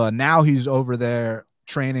with Impa, now he's over there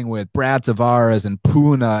training with Brad Tavares and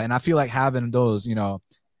Puna. And I feel like having those,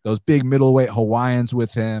 those big middleweight Hawaiians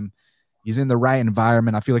with him, he's in the right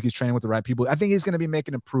environment. I feel like he's training with the right people. I think he's going to be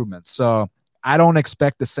making improvements. So I don't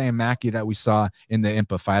expect the same Mackie that we saw in the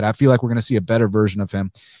Impa fight. I feel like we're going to see a better version of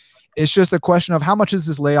him. It's just a question of how much is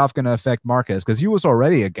this layoff going to affect Marquez? Because he was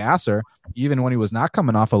already a gasser, even when he was not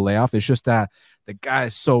coming off a layoff. It's just that the guy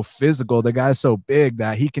is so physical, the guy's so big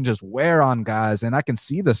that he can just wear on guys. And I can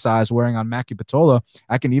see the size wearing on Mackie Pitolo.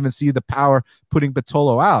 I can even see the power putting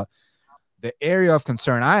Pitolo out. The area of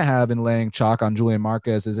concern I have in laying chalk on Julian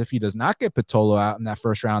Marquez is if he does not get Pitolo out in that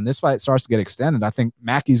first round, this fight starts to get extended. I think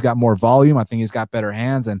Mackie's got more volume. I think he's got better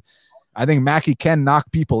hands, and I think Mackie can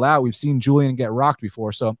knock people out. We've seen Julian get rocked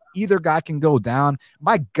before, so either guy can go down.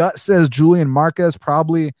 My gut says Julian Marquez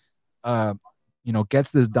probably,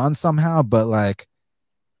 gets this done somehow, but like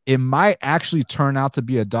it might actually turn out to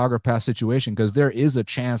be a dog or pass situation because there is a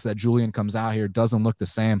chance that Julian comes out here, doesn't look the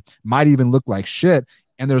same, might even look like shit.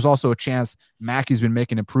 And there's also a chance Mackie's been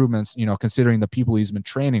making improvements, considering the people he's been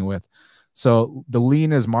training with. So the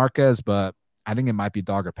lean is Marquez, but I think it might be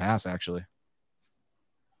dog or pass, actually.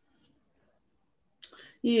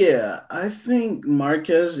 Yeah, I think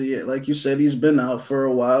Marquez, yeah, like you said, he's been out for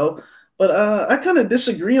a while, but I kind of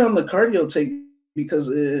disagree on the cardio take because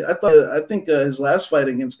I think his last fight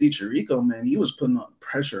against Dichirico, man, he was putting on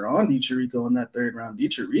pressure on Dichirico in that third round.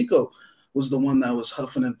 Dichirico was the one that was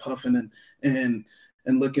huffing and puffing and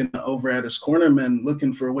looking over at his cornerman,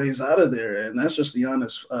 looking for ways out of there, and that's just the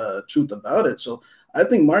honest truth about it. So I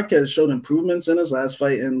think Marquez showed improvements in his last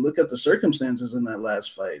fight, and look at the circumstances in that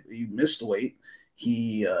last fight. He missed weight.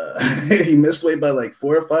 He he missed weight by like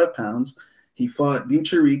 4 or 5 pounds. He fought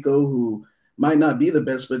Dichirico, who might not be the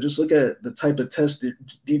best, but just look at the type of test that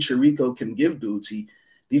Dichirico can give dudes.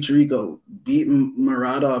 Dichirico beat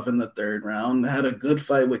Muradov in the third round, had a good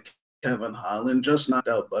fight with Kevin Holland, just knocked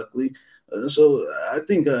out Buckley. So I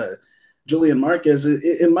think Julian Marquez,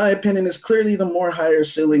 in my opinion, is clearly the more higher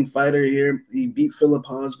ceiling fighter here. He beat Philip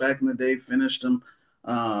Hawes back in the day, finished him.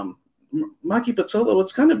 Maki Pitolo,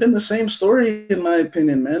 it's kind of been the same story in my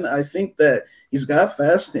opinion, man. I think that he's got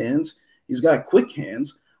fast hands. He's got quick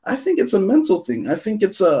hands. I think it's a mental thing. I think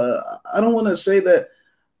it's I don't want to say that.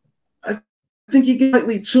 I think he gets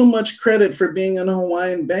slightly too much credit for being an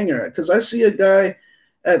Hawaiian banger because I see a guy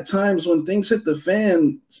at times when things hit the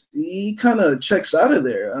fan, he kind of checks out of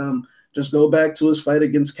there. Just go back to his fight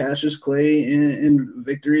against Cassius Clay in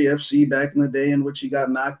Victory FC back in the day in which he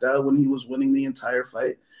got knocked out when he was winning the entire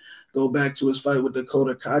fight. Go back to his fight with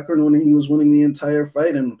Dakota Cochran when he was winning the entire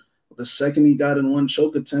fight. And the second he got in one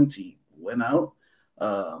choke attempt, he went out.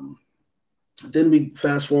 Then we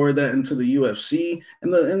fast forward that into the UFC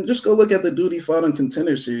and just go look at the dude he fought on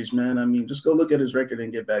Contender Series, man. I mean, just go look at his record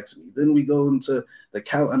and get back to me. Then we go into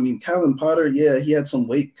Callan Potter. Yeah, he had some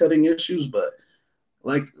weight cutting issues, but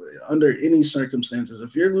like under any circumstances,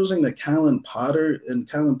 if you're losing to Callan Potter, and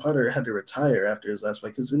Callan Potter had to retire after his last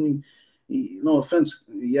fight, because no offense,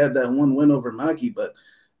 he had that one win over Maki, but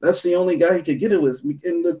that's the only guy he could get it with.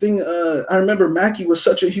 And the thing, I remember Maki was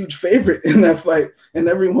such a huge favorite in that fight, and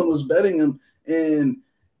everyone was betting him. And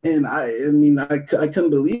I couldn't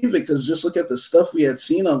believe it because just look at the stuff we had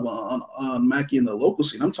seen on Maki in the local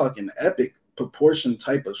scene. I'm talking epic proportion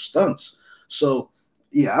type of stunts. So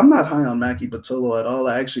yeah, I'm not high on Maki Pitolo at all.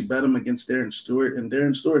 I actually bet him against Darren Stewart, and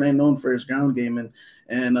Darren Stewart ain't known for his ground game,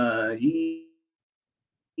 and he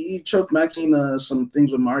choked Maki in some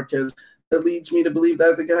things with Marquez. That leads me to believe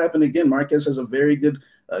that could happen again. Marquez has a very good.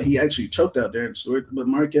 He actually choked out Darren Stewart, but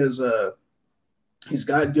Marquez. He's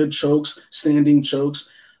got good chokes, standing chokes,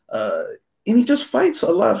 and he just fights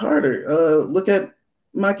a lot harder. Look at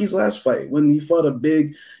Maki's last fight when he fought a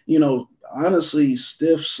big, honestly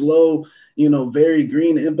stiff, slow, very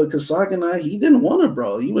green Impa Kasaganai, he didn't want to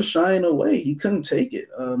brawl. He was shying away. He couldn't take it.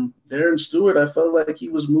 Darren Stewart, I felt like he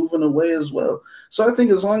was moving away as well. So I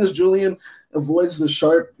think as long as Julian avoids the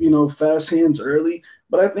sharp, fast hands early,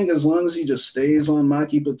 but I think as long as he just stays on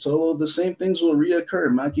Maki Pitolo, the same things will reoccur.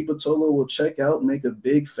 Maki Pitolo will check out, make a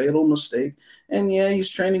big fatal mistake. And yeah, he's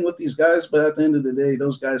training with these guys, but at the end of the day,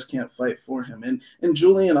 those guys can't fight for him. And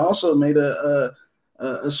Julian also made a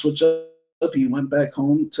switch up. He went back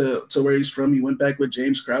home to where he's from. He went back with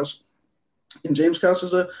James Krause. And James Krause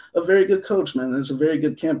is a very good coach, man. There's a very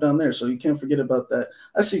good camp down there, so you can't forget about that.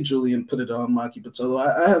 I see Julian put it on Maki Pitolo.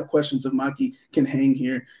 I have questions if Maki can hang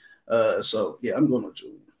here. So, yeah, I'm going with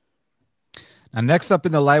Julian. Now, next up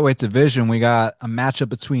in the lightweight division, we got a matchup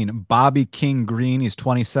between Bobby King Green, he's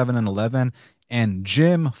 27-11, and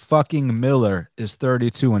Jim fucking Miller is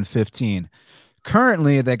 32-15.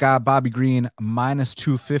 Currently, they got Bobby Green minus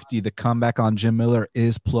 250. The comeback on Jim Miller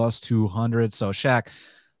is plus 200. So, Shaq,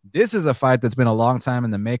 this is a fight that's been a long time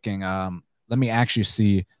in the making. Let me actually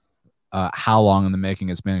see how long in the making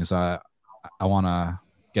it's been, because I want to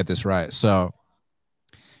get this right. So,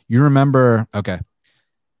 you remember, okay,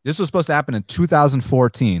 this was supposed to happen in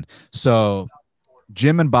 2014. So,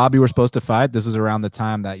 Jim and Bobby were supposed to fight. This was around the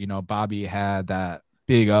time that, Bobby had that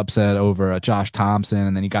big upset over Josh Thompson,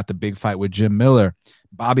 and then he got the big fight with Jim Miller.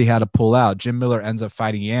 Bobby had to pull out. Jim Miller ends up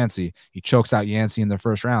fighting Yancey. He chokes out Yancey in the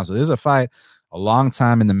first round. So this is a fight a long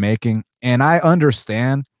time in the making, and I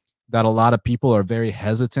understand that a lot of people are very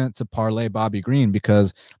hesitant to parlay Bobby Green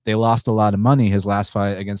because they lost a lot of money his last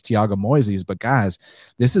fight against Thiago Moises. But guys,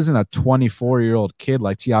 this isn't a 24-year-old kid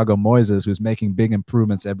like Thiago Moises who's making big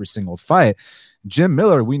improvements every single fight. Jim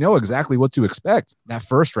Miller, we know exactly what to expect. That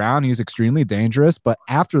first round, he's extremely dangerous, but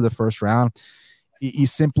after the first round, he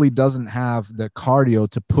simply doesn't have the cardio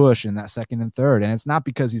to push in that second and third. And it's not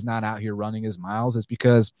because he's not out here running his miles. It's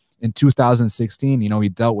because in 2016, he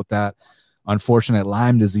dealt with that unfortunate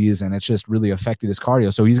Lyme disease, and it's just really affected his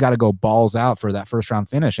cardio. So he's got to go balls out for that first round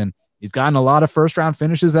finish. And he's gotten a lot of first round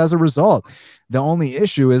finishes as a result. The only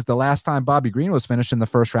issue is the last time Bobby Green was finished in the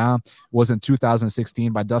first round was in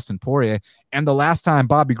 2016 by Dustin Poirier. And the last time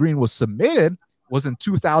Bobby Green was submitted was in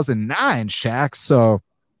 2009, Shaq. So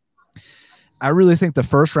I really think the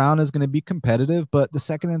first round is going to be competitive, but the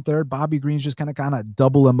second and third, Bobby Green's just going to kind of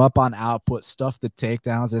double him up on output, stuff the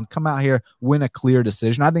takedowns, and come out here, win a clear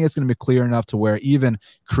decision. I think it's going to be clear enough to where even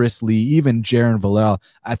Chris Lee, even Jaron Vallel,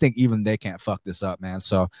 I think even they can't fuck this up, man.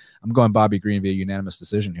 So I'm going Bobby Green via unanimous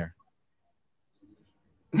decision here.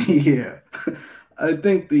 Yeah. I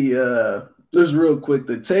think just real quick,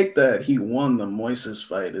 the take that he won the Moises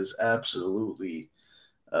fight is absolutely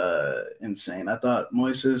insane. I thought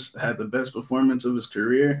Moises had the best performance of his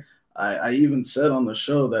career. I even said on the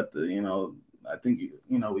show that I think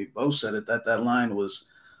we both said it, that line was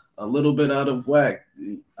a little bit out of whack.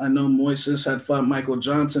 I know Moises had fought Michael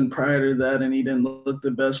Johnson prior to that, and he didn't look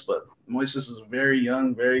the best, but Moises is very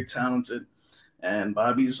young, very talented, and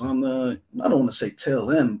Bobby's on the, I don't want to say tail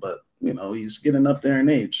end, but he's getting up there in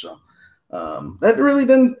age. So that really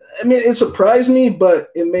didn't. I mean, it surprised me,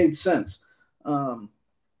 but it made sense.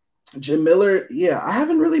 Jim Miller, yeah, I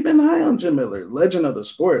haven't really been high on Jim Miller. Legend of the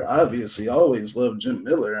sport, obviously, always loved Jim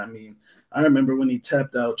Miller. I mean, I remember when he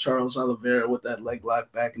tapped out Charles Oliveira with that leg lock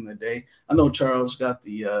back in the day. I know Charles got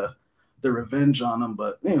the revenge on him,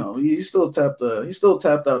 but he still tapped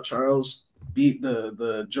out Charles. Beat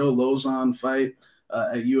the Joe Lozon fight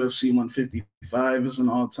at UFC 155 is an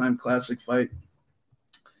all-time classic fight.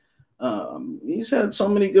 He's had so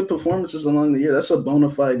many good performances along the year. That's a bona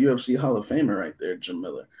fide UFC Hall of Famer right there, Jim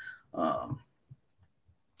Miller.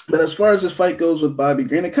 But as far as this fight goes with Bobby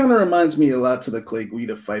Green, it kind of reminds me a lot to the Clay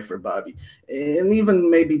Guida fight for Bobby, and even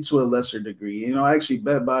maybe to a lesser degree. I actually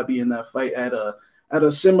bet Bobby in that fight at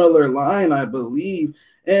a similar line, I believe.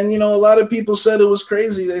 And a lot of people said it was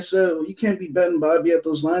crazy. They said, well, you can't be betting Bobby at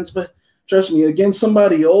those lines, but trust me, against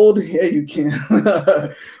somebody old, yeah, you can.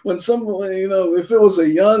 When someone, if it was a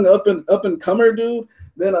young up and comer dude,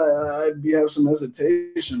 then I'd have some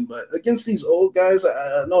hesitation. But against these old guys,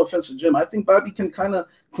 no offense to Jim, I think Bobby can kind of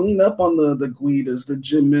clean up on the Guidas, the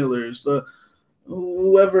Jim Millers,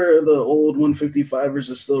 whoever the old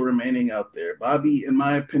 155ers are still remaining out there. Bobby, in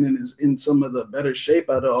my opinion, is in some of the better shape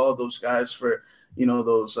out of all those guys for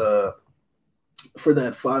those for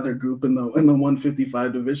that father group in the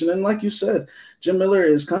 155 division. And like you said, Jim Miller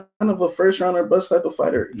is kind of a first round or bust type of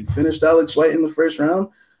fighter. He finished Alex White in the first round.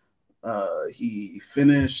 He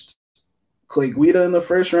finished Clay Guida in the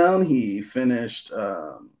first round. He finished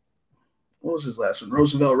what was his last one?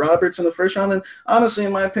 Roosevelt Roberts in the first round. And honestly,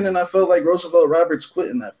 in my opinion, I felt like Roosevelt Roberts quit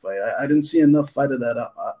in that fight. I didn't see enough fight of that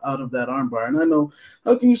out of that armbar. And I know,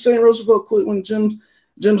 how can you say Roosevelt quit when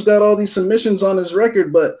Jim's got all these submissions on his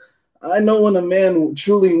record? But I know when a man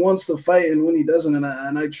truly wants to fight and when he doesn't.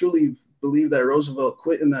 And I truly believe that Roosevelt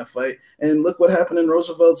quit in that fight. And look what happened in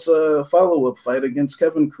Roosevelt's follow-up fight against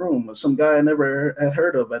Kevin Kroom, some guy I never had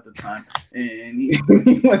heard of at the time. And he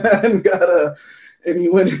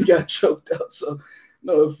went and got choked out. So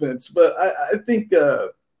no offense, but I think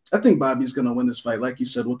Bobby's gonna win this fight, like you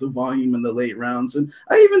said, with the volume in the late rounds, and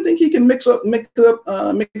I even think he can mix up and get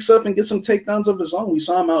some takedowns of his own. We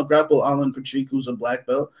saw him out grapple Alan Patrick, who's a black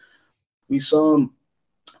belt. We saw him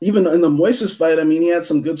even in the Moises fight. I mean, he had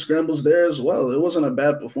some good scrambles there as well. It wasn't a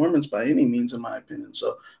bad performance by any means, in my opinion.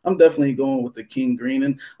 So I'm definitely going with the King Green,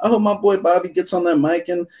 and I hope my boy Bobby gets on that mic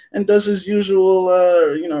and does his usual,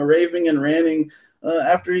 raving and ranting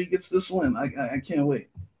after he gets this win. I can't wait.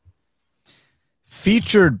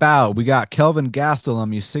 Featured bout, we got Kelvin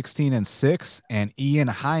Gastelum, he's 16-6, and Ian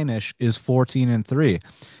Heinisch is 14-3.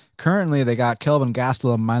 Currently, they got Kelvin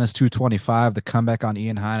Gastelum minus 225. The comeback on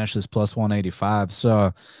Ian Heinisch is plus 185.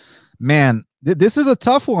 So, man, this is a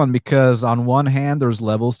tough one because on one hand, there's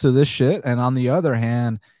levels to this shit, and on the other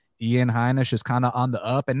hand, Ian Heinisch is kind of on the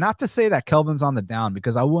up. And not to say that Kelvin's on the down,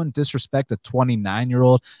 because I wouldn't disrespect a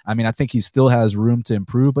 29-year-old. I mean, I think he still has room to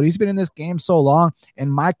improve, but he's been in this game so long.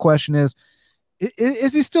 And my question is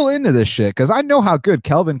he still into this shit? Because I know how good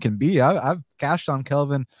Kelvin can be. I've cashed on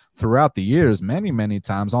Kelvin throughout the years many, many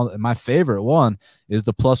times. My favorite one is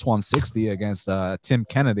the plus 160 against Tim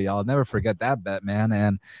Kennedy. I'll never forget that bet, man.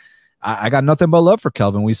 And I got nothing but love for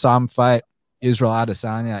Kelvin. We saw him fight Israel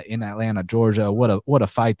Adesanya in Atlanta, Georgia. What a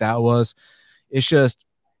fight that was. It's just,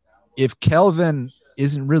 if Kelvin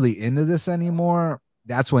isn't really into this anymore,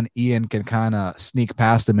 that's when Ian can kind of sneak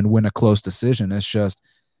past him and win a close decision. It's just,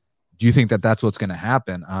 do you think that that's what's going to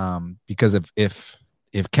happen? Because if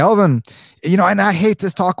Kelvin, and I hate to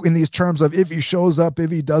talk in these terms of if he shows up, if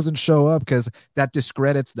he doesn't show up, because that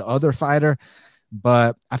discredits the other fighter.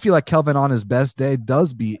 But I feel like Kelvin on his best day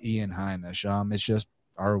does beat Ian Heinisch. It's just,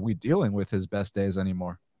 are we dealing with his best days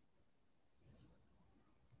anymore?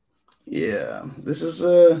 Yeah, this is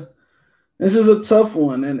a tough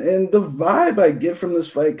one, and the vibe I get from this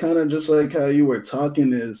fight, kind of just like how you were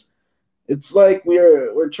talking, is it's like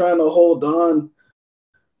we're trying to hold on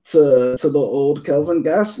to the old Kelvin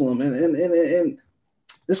Gastelum, and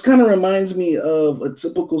this kind of reminds me of a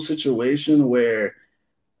typical situation where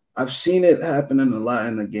I've seen it happening a lot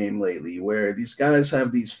in the game lately, where these guys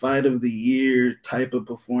have these fight of the year type of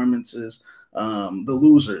performances, the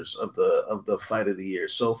losers of the fight of the year.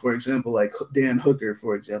 So, for example, like Dan Hooker,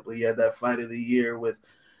 for example, he had that fight of the year with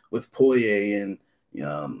Poirier, and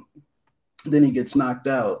then he gets knocked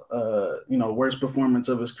out. Worst performance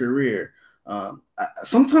of his career.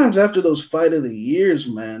 Sometimes after those fight of the years,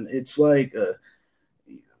 man, it's like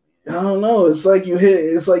I don't know. It's like you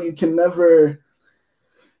can never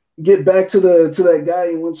get back to that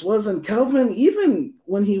guy he once was. And Kelvin, even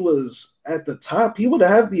when he was at the top, he would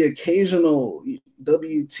have the occasional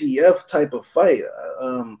WTF type of fight,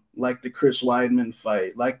 like the Chris Weidman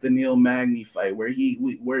fight, like the Neil Magny fight, where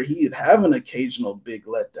he'd have an occasional big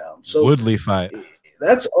letdown. So Woodley fight.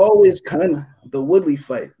 That's always kind of the Woodley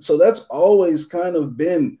fight. So that's always kind of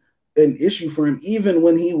been an issue for him, even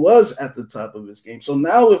when he was at the top of his game. So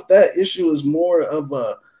now, if that issue is more of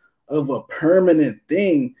a permanent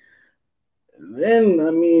thing, then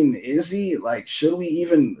I mean, is he like, should we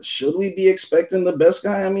be expecting the best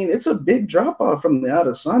guy? I mean, it's a big drop off from the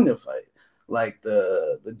Adesanya fight. Like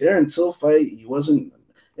the Darren Till fight, he wasn't.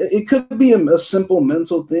 It could be a simple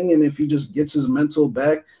mental thing, and if he just gets his mental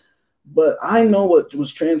back. But I know what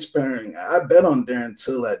was transpiring. I bet on Darren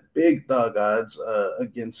Till at big dog odds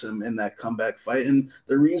against him in that comeback fight, and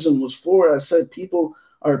the reason was I said people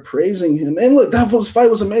are praising him, and look, that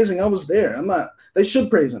fight was amazing. I was there. They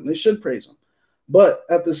should praise him. But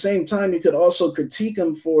at the same time, you could also critique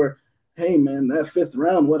him for, hey, man, that fifth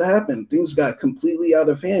round, what happened? Things got completely out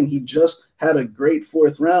of hand. He just had a great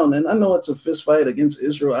fourth round. And I know it's a fist fight against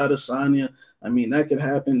Israel Adesanya. I mean, that could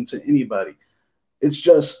happen to anybody. It's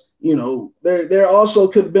just, there also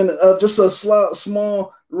could have been just a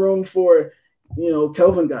small room for,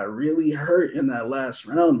 Kelvin got really hurt in that last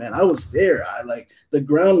round, man. I was there. The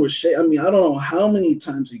ground was shaking. I mean, I don't know how many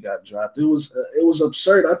times he got dropped. It was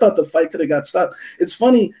absurd. I thought the fight could have got stopped. It's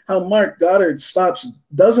funny how Mark Goddard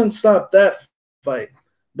doesn't stop that fight,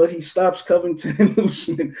 but he stops Covington and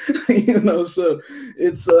Usman. So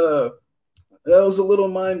it's that was a little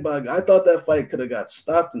mind-boggling. I thought that fight could have got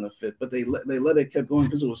stopped in the fifth, but they let it keep going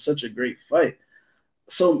because it was such a great fight.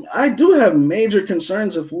 So I do have major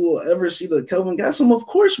concerns if we'll ever see the Kelvin Gastelum. Of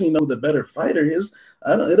course, we know the better fighter is.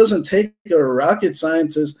 It doesn't take a rocket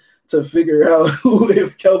scientist to figure out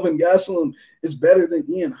if Kelvin Gastelum is better than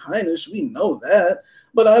Ian Heinisch. We know that.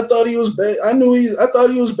 But I thought he was. I thought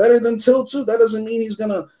he was better than Till too. That doesn't mean he's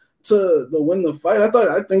gonna to win the fight.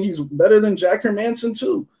 I think he's better than Jack Hermanson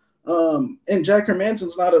too. And Jack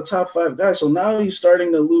Hermanson's not a top 5 guy, so now he's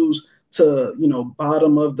starting to lose to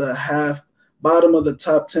bottom of the half, bottom of the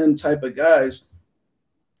top 10 type of guys.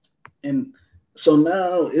 And so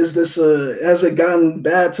now has it gotten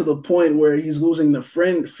bad to the point where he's losing the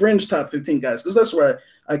fringe top 15 guys? Because that's where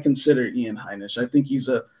I consider Ian Heinisch. I think he's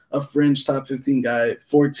a fringe top 15 guy,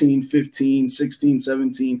 14, 15, 16,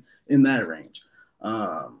 17 in that range.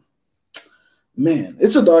 Man,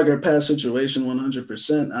 it's a dog or pass situation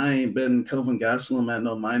 100%. I ain't betting Kelvin Gastelum at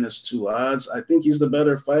no -2 odds. I think he's the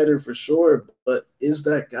better fighter for sure, but is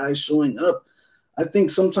that guy showing up? I think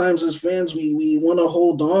sometimes as fans, we want to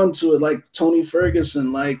hold on to it like Tony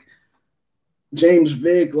Ferguson, like James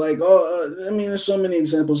Vick, there's so many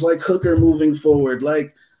examples, like Hooker moving forward,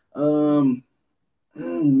 like,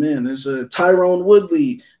 there's a Tyrone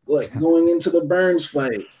Woodley, like going into the Burns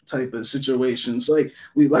fight type of situations. Like,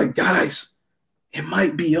 guys, it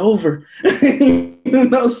might be over.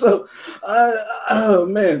 So, oh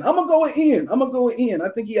man, I'm gonna go with Ian. I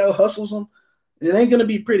think he out hustles him. It ain't gonna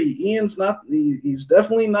be pretty. Ian's not. He's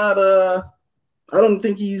definitely not. I don't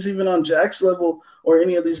think he's even on Jack's level or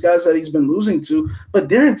any of these guys that he's been losing to. But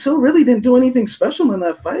Darren Till really didn't do anything special in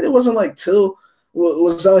that fight. It wasn't like Till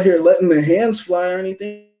was out here letting the hands fly or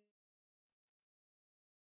anything.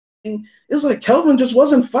 It was like Kelvin just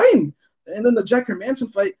wasn't fighting. And then the Jack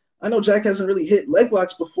Hermanson fight. I know Jack hasn't really hit leg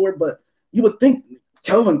locks before, but you would think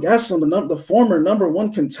Kelvin Gastelum, the former number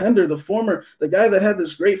 1 contender, the guy that had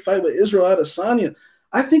this great fight with Israel Adesanya,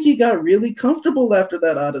 I think he got really comfortable after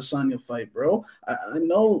that Adesanya fight, bro. I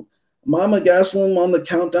know Mama Gastelum on the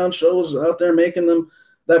Countdown show was out there making them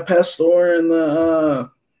that Pastor and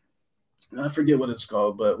the I forget what it's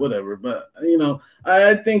called, but whatever. But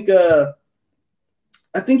I think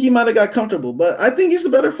he might have got comfortable, but I think he's the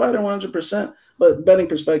better fighter 100%. But betting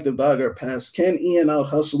perspective, dog or pass. Can Ian out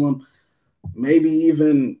hustle him? Maybe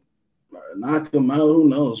even knock him out. Who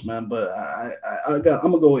knows, man? But I'm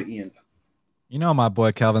gonna go with Ian. My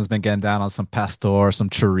boy Kelvin's been getting down on some pastor, some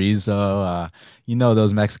chorizo.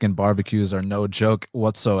 Those Mexican barbecues are no joke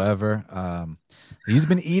whatsoever. He's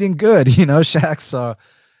been eating good, Shaq. So,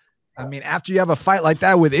 I mean, after you have a fight like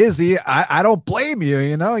that with Izzy, I don't blame you.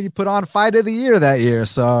 You put on fight of the year that year.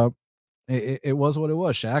 So it was what it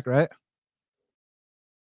was, Shaq, right?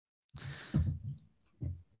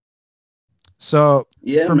 So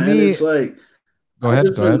yeah, for man, me, it's like go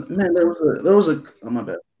ahead. Man, there was a oh, my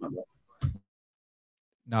bad.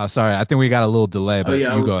 No, sorry. I think we got a little delay, but you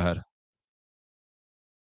go ahead.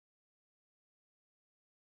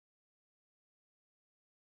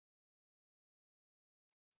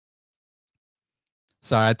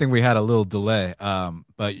 Sorry, I think we had a little delay.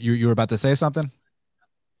 But you were about to say something?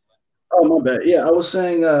 Oh, my bad. Yeah, I was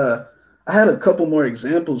saying I had a couple more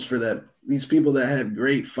examples for that. These people that had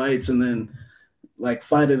great fights and then like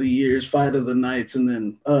fight of the years, fight of the nights, and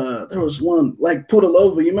then there was one like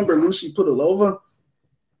Pudilova. You remember Lucy Pudilova?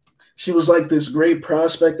 She was like this great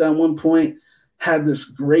prospect at one point, had this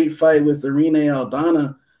great fight with Irene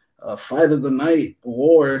Aldana, fight of the night,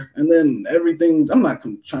 war, and then everything. I'm not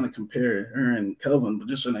trying to compare her and Kelvin, but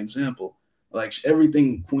just an example. Like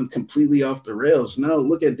everything went completely off the rails. Now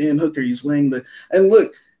look at Dan Hooker. He's laying and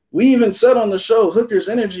look, we even said on the show, Hooker's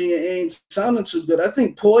energy ain't sounding too good. I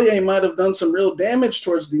think Poirier might have done some real damage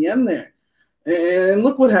towards the end there. And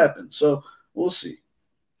look what happened. So we'll see.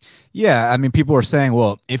 Yeah, I mean, people were saying,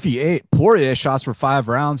 well, if he ate Poirier shots for 5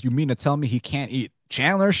 rounds, you mean to tell me he can't eat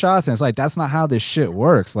Chandler shots? And it's like, that's not how this shit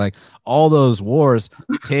works. Like, all those wars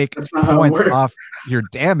take points off your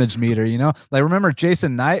damage meter, Like, remember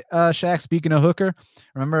Jason Knight, Shaq, speaking of Hooker?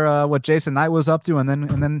 Remember what Jason Knight was up to?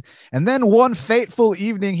 And then one fateful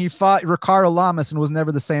evening, he fought Ricardo Lamas and was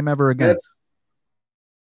never the same ever again.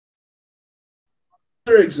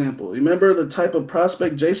 Another example. Remember the type of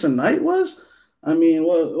prospect Jason Knight was? I mean,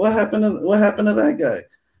 what happened to that guy?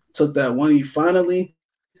 Took that one. He finally,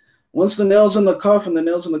 once the nails in the coffin.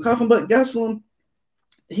 But Gastelum,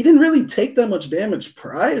 he didn't really take that much damage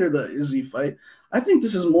prior to the Izzy fight. I think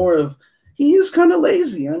this is more of he is kind of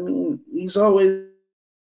lazy. I mean, he's always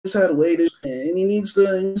had weight, and he needs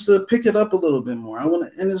to pick it up a little bit more. I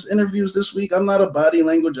want to in his interviews this week. I'm not a body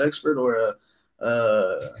language expert or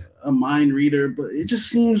a mind reader, but it just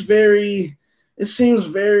seems very. It seems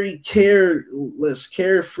very careless,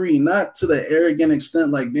 carefree, not to the arrogant extent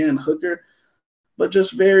like Dan Hooker, but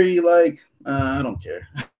just very like I don't care.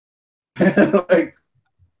 Like,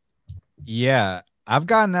 Yeah, I've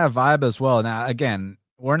gotten that vibe as well. Now, again,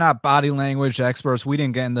 we're not body language experts. We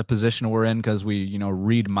didn't get in the position we're in because we,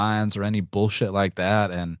 read minds or any bullshit like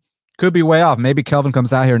that. And could be way off. Maybe Kelvin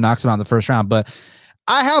comes out here and knocks him out in the first round. But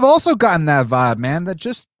I have also gotten that vibe, man, that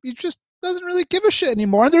he just doesn't really give a shit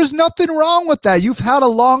anymore. And there's nothing wrong with that. You've had a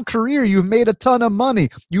long career. You've made a ton of money.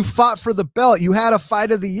 You fought for the belt. You had a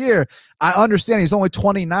fight of the year. I understand he's only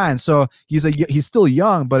 29, so he's still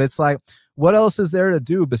young, but it's like, what else is there to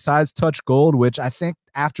do besides touch gold, which I think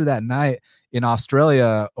after that night in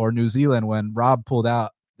Australia or New Zealand when Rob pulled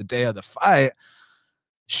out the day of the fight,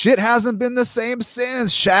 shit hasn't been the same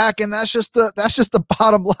since, Shaq, and that's just the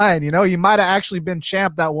bottom line. He might have actually been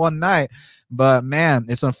champ that one night, but man,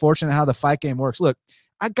 it's unfortunate how the fight game works. Look,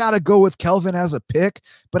 I gotta go with Kelvin as a pick,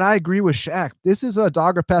 but I agree with Shaq. This is a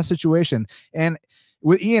dog or pass situation, and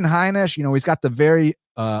with Ian Heinisch, he's got the very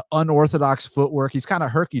unorthodox footwork. He's kind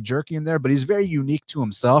of herky-jerky in there, but he's very unique to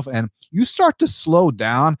himself. And you start to slow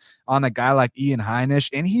down on a guy like Ian Heinisch,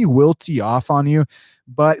 and he will tee off on you.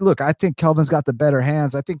 But look, I think Kelvin's got the better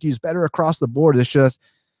hands. I think he's better across the board. It's just,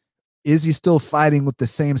 is he still fighting with the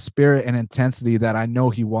same spirit and intensity that I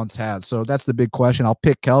know he once had? So that's the big question. I'll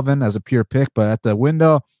pick Kelvin as a pure pick, but at the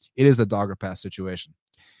window, it is a dog or pass situation.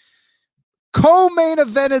 Co-main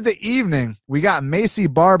event of the evening, we got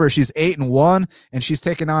Maycee Barber. She's 8-1, and she's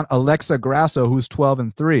taking on Alexa Grasso, who's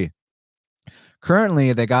 12-3.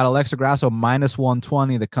 Currently, they got Alexa Grasso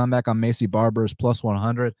 -120. The comeback on Maycee Barber is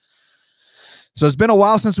 +100. So it's been a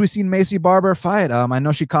while since we've seen Maycee Barber fight. I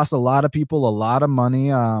know she cost a lot of people a lot of money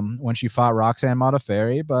when she fought Roxanne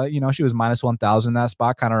Modafferi, but she was -1,000 that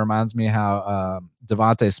spot. Kind of reminds me how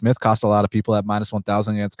Devontae Smith cost a lot of people at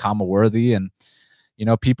 -1,000 against Kama Worthy, and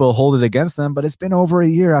people hold it against them, but it's been over a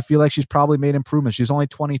year. I feel like she's probably made improvements. She's only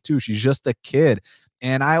 22. She's just a kid.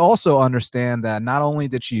 And I also understand that not only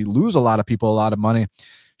did she lose a lot of people a lot of money,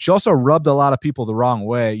 she also rubbed a lot of people the wrong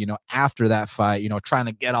way, after that fight, trying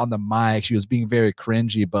to get on the mic. She was being very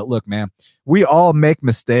cringy. But look, man, we all make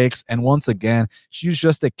mistakes. And once again, she's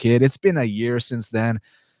just a kid. It's been a year since then.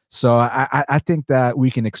 So I think that we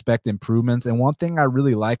can expect improvements. And one thing I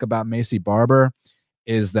really like about Maycee Barber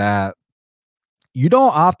is that you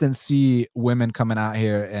don't often see women coming out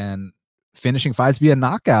here and finishing fights via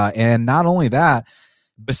knockout. And not only that,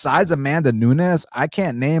 besides Amanda Nunes, I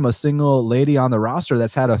can't name a single lady on the roster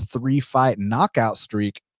that's had a 3-fight knockout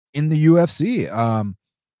streak in the UFC.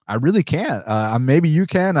 I really can't. Maybe you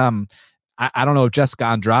can. I don't know if Jessica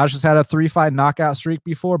Andrade has had a 3-fight knockout streak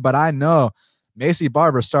before, but I know Maycee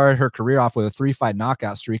Barber started her career off with a 3-fight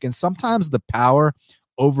knockout streak. And sometimes the power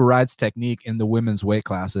overrides technique in the women's weight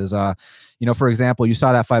classes. For example, you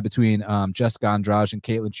saw that fight between Jessica Andrade and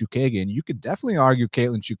Caitlin Chukagian. You could definitely argue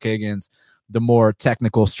Caitlin Chukagian's the more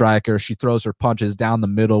technical striker. She throws her punches down the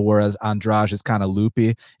middle, whereas Andrade is kind of loopy.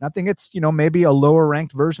 And I think it's, maybe a lower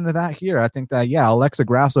ranked version of that here. I think that, Alexa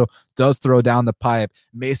Grasso does throw down the pipe.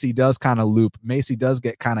 Maycee does kind of loop. Maycee does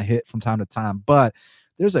get kind of hit from time to time, but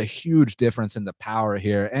there's a huge difference in the power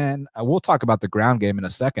here. And we'll talk about the ground game in a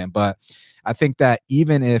second, but I think that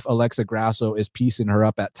even if Alexa Grasso is piecing her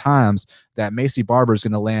up at times, that Maycee Barber is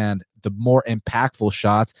going to land the more impactful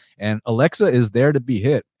shots. And Alexa is there to be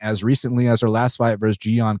hit as recently as her last fight versus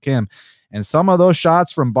Ji-Yeon Kim. And some of those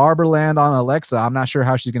shots from Barber land on Alexa, I'm not sure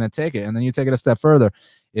how she's going to take it. And then you take it a step further.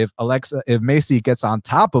 If Maycee gets on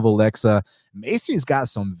top of Alexa, Macy's got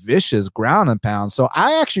some vicious ground and pound. So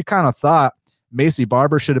I actually kind of thought Maycee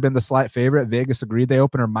Barber should have been the slight favorite. Vegas agreed. They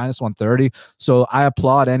opened her -130. So I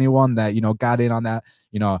applaud anyone that, got in on that,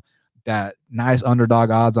 that nice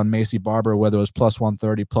underdog odds on Maycee Barber, whether it was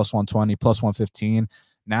 +130, +120, +115.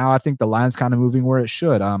 Now I think the line's kind of moving where it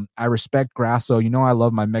should. I respect Grasso. I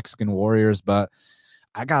love my Mexican warriors, but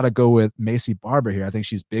I got to go with Maycee Barber here. I think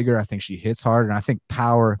she's bigger. I think she hits harder. And I think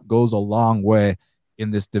power goes a long way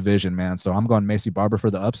in this division, man. So I'm going Maycee Barber for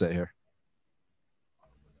the upset here.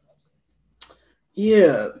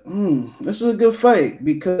 Yeah, this is a good fight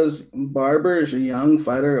because Barber is a young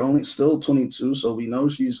fighter, only still 22, so we know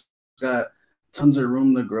she's got tons of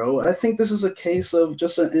room to grow. I think this is a case of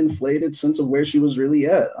just an inflated sense of where she was really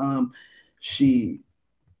at.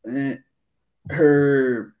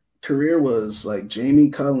 Her career was like Jamie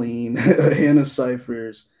Colleen, Hannah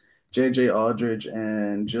Cyphers, JJ Aldridge,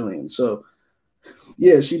 and Jillian. So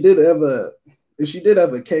yeah, she did have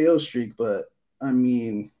a KO streak, but I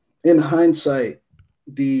mean, in hindsight,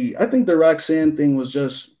 I think the Roxanne thing was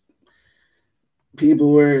just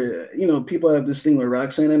people have this thing with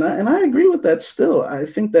Roxanne, and I agree with that still. I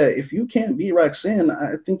think that if you can't beat Roxanne,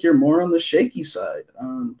 I think you're more on the shaky side.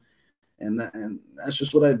 and that's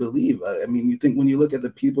just what I believe. I mean, you think when you look at the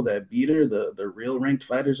people that beat her, the real ranked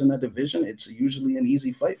fighters in that division, it's usually an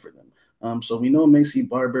easy fight for them. So we know Maycee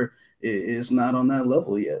Barber is not on that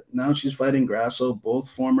level yet. Now she's fighting Grasso, both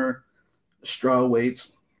former straw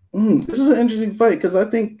weights. This is an interesting fight because I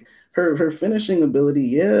think her finishing ability,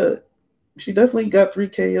 yeah, she definitely got 3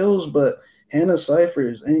 KOs, but Hannah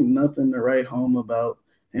Cyphers ain't nothing to write home about.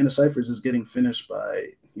 Hannah Cyphers is getting finished by,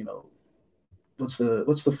 what's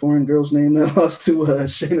the foreign girl's name that lost to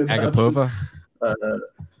Shayna Agapova.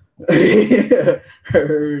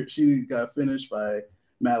 She got finished by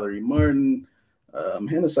Mallory Martin.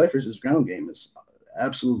 Hannah Cyphers' ground game is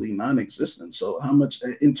absolutely non-existent. So how much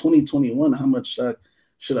in 2021? How much stock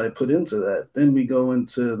should I put into that? Then we go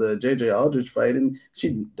into the JJ Aldrich fight, and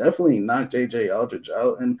she definitely knocked JJ Aldrich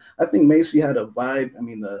out. And I think Maycee had a vibe. I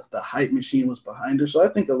mean, the hype machine was behind her. So I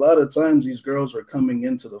think a lot of times these girls were coming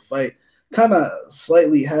into the fight kind of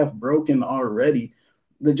slightly half broken already.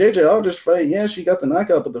 The JJ Aldrich fight, yeah, she got the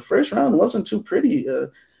knockout, but the first round wasn't too pretty.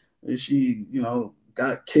 She,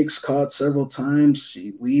 got kicks caught several times.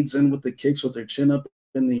 She leads in with the kicks with her chin up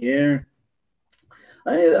in the air.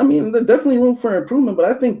 I mean, there's definitely room for improvement, but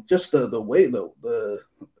I think just the way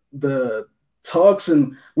the talks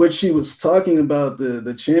in which she was talking about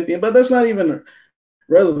the champion, but that's not even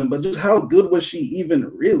relevant. But just how good was she even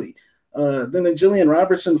really? Then the Jillian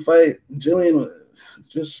Robertson fight, Jillian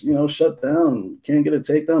just shut down, can't get a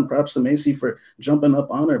takedown. Props to Maycee for jumping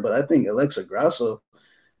up on her, but I think Alexa Grasso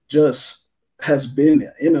just has been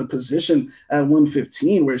in a position at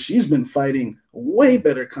 115 where she's been fighting way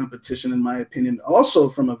better competition, in my opinion, also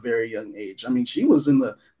from a very young age. I mean, she was in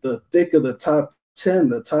the thick of the top 10,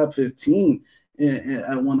 the top 15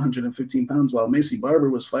 at 115 pounds, while Maycee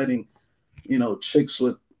Barber was fighting, chicks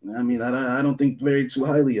with, I mean, I don't think very too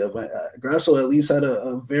highly of. Grasso at least had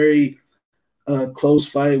a very close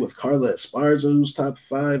fight with Carla Esparza, who's top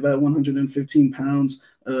 5 at 115 pounds.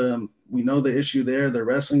 We know the issue there, the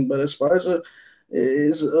wrestling, but Esparza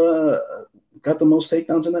is got the most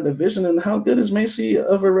takedowns in that division. And how good is Maycee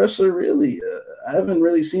of a wrestler, really? I haven't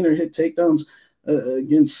really seen her hit takedowns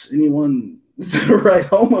against anyone to write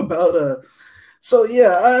home about. So,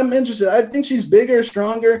 yeah, I'm interested. I think she's bigger,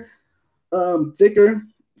 stronger, thicker.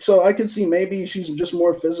 So I could see maybe she's just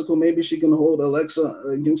more physical. Maybe she can hold Alexa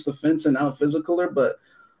against the fence and out-physical her, but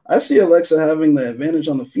I see Alexa having the advantage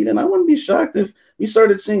on the feet, and I wouldn't be shocked if we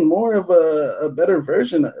started seeing more of a better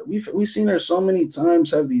version. We've seen her so many times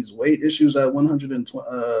have these weight issues at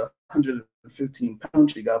 115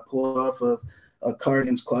 pounds. She got pulled off of a card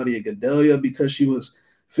against Claudia Gadelha because she was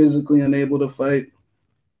physically unable to fight.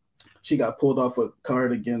 She got pulled off a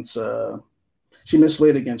card against she missed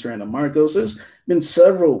weight against Randa Marcos. There's been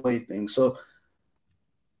several weight things. So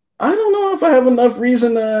I don't know if I have enough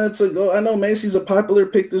reason to go. I know Maycee's a popular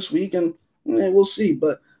pick this week, and we'll see.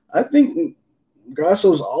 But I think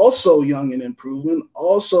Grasso's also young in improvement.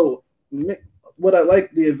 Also, what I like,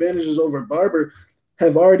 the advantages over Barber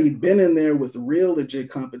have already been in there with real legit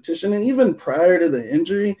competition. And even prior to the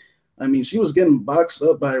injury, I mean, she was getting boxed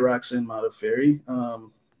up by Roxanne Modafferi.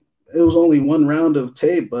 It was only one round of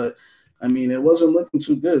tape, but I mean, it wasn't looking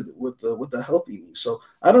too good with the healthy knee. So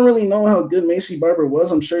I don't really know how good Maycee Barber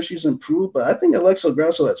was. I'm sure she's improved, but I think Alexa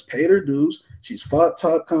Grasso has paid her dues. She's fought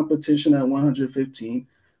top competition at 115,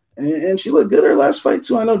 and she looked good her last fight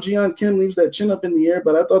too. I know Jian Kim leaves that chin up in the air,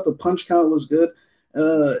 but I thought the punch count was good.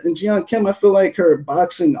 And Jian Kim, I feel like her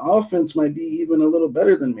boxing offense might be even a little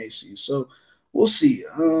better than Maycee. So we'll see.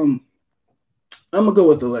 I'm gonna go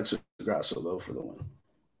with Alexa Grasso though for the win.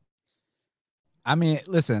 I mean,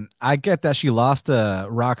 listen, I get that she lost to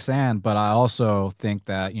Roxanne, but I also think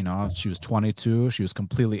that, she was 22. She was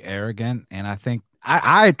completely arrogant. And I think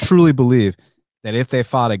I truly believe that if they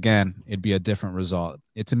fought again, it'd be a different result.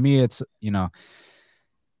 To me, it's, when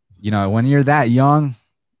you're that young,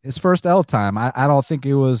 it's first L time. I don't think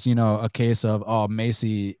it was, a case of, oh,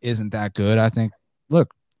 Maycee isn't that good. I think,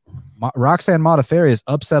 look, Roxanne Modafferi has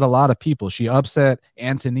upset a lot of people. She upset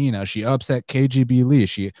Antonina. She upset KGB Lee.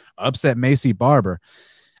 She upset Maycee Barber.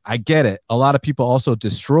 I get it. A lot of people also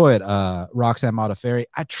destroyed Roxanne Modafferi.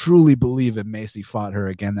 I truly believe if Maycee fought her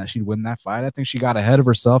again that she'd win that fight. I think she got ahead of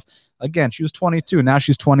herself. Again, she was 22. Now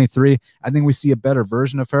she's 23. I think we see a better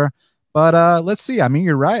version of her. But let's see. I mean,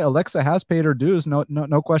 you're right. Alexa has paid her dues. No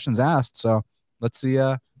questions asked. So let's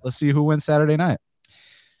see who wins Saturday night.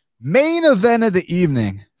 Main event of the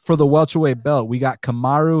evening. For the welterweight belt, we got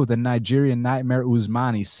Kamaru, the Nigerian Nightmare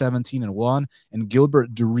Usmani, 17-1, and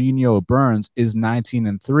Gilbert Durinho Burns is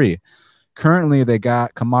 19-3. Currently, they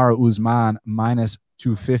got Kamaru Usman minus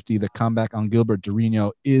 250. The comeback on Gilbert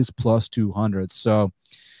Durinho is plus 200. So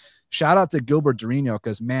shout out to Gilbert Durinho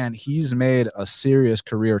because, man, he's made a serious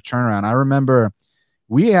career turnaround. I remember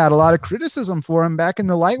we had a lot of criticism for him back in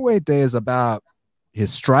the lightweight days about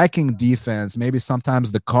his striking defense, maybe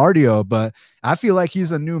sometimes the cardio, but I feel like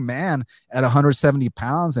he's a new man at 170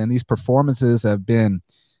 pounds, and these performances have been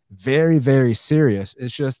very, very serious.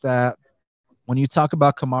 It's just that when you talk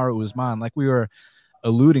about Kamaru Usman, like we were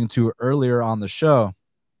alluding to earlier on the show,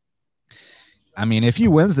 I mean, if he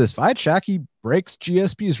wins this fight, Shaq, he breaks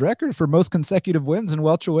GSP's record for most consecutive wins in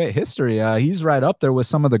welterweight history. He's right up there with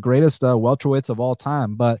some of the greatest welterweights of all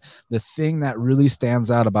time. But the thing that really stands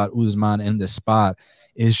out about Usman in this spot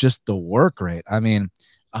is just the work rate. I mean,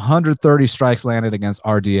 130 strikes landed against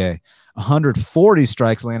RDA, 140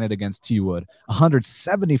 strikes landed against T Wood,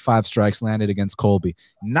 175 strikes landed against Colby,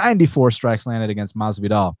 94 strikes landed against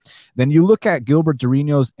Masvidal. Then you look at Gilbert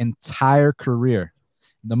Durinho's entire career.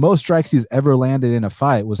 The most strikes he's ever landed in a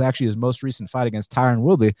fight was actually his most recent fight against Tyron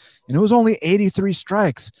Woodley, and it was only 83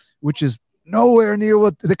 strikes, which is nowhere near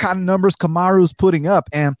what the kind of numbers Kamaru's putting up.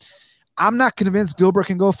 And I'm not convinced Gilbert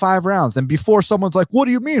can go 5 rounds. And before someone's like, what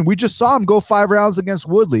do you mean? We just saw him go 5 rounds against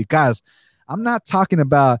Woodley. Guys, I'm not talking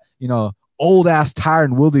about, old ass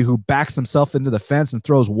Tyron Woodley who backs himself into the fence and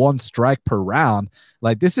throws 1 strike per round.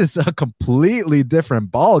 Like, this is a completely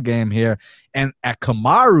different ball game here. And at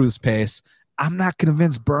Kamaru's pace, I'm not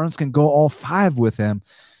convinced Burns can go all 5 with him.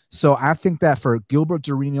 So I think that for Gilbert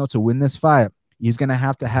Durinho to win this fight, he's going to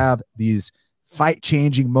have these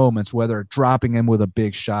fight-changing moments, whether dropping him with a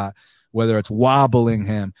big shot, whether it's wobbling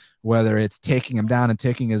him, whether it's taking him down and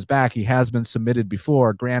taking his back. He has been submitted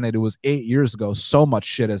before. Granted, it was 8 years ago. So much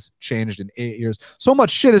shit has changed in 8 years. So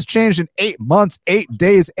much shit has changed in 8 months, 8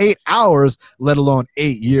 days, 8 hours, let alone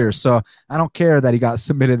 8 years. So I don't care that he got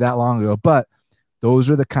submitted that long ago, but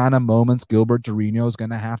those are the kind of moments Gilbert Durinho is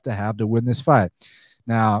going to have to win this fight.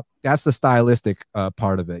 Now, that's the stylistic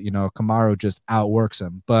part of it. Kamaru just outworks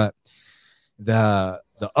him. But the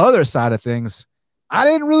other side of things, I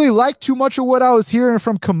didn't really like too much of what I was hearing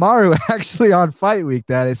from Kamaru actually on fight week,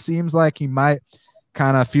 that it seems like he might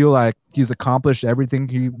kind of feel like he's accomplished everything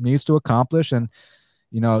he needs to accomplish. And,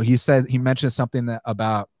 he mentioned something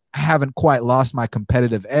about, I haven't quite lost my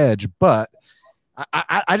competitive edge, but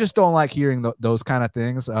I just don't like hearing those kind of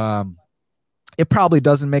things. It probably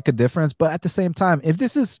doesn't make a difference, but at the same time, if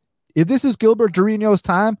this is Gilbert Durinho's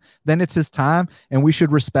time, then it's his time, and we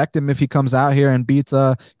should respect him if he comes out here and beats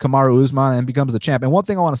Kamaru Usman and becomes the champ. And one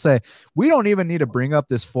thing I want to say, we don't even need to bring up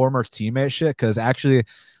this former teammate shit, because actually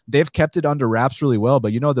they've kept it under wraps really well.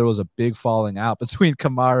 But there was a big falling out between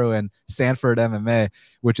Kamaru and Sanford MMA,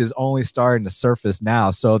 which is only starting to surface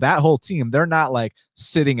now. So that whole team, they're not like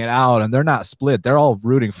sitting it out and they're not split. They're all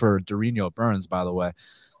rooting for Durinho Burns, by the way.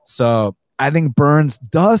 So I think Burns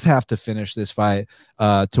does have to finish this fight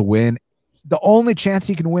to win. The only chance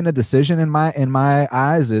he can win a decision in my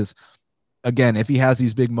eyes is, again, if he has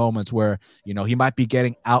these big moments where, he might be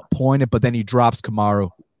getting outpointed, but then he drops Kamaru,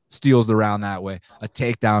 steals the round that way, a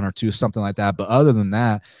takedown or two, something like that. But other than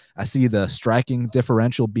that, I see the striking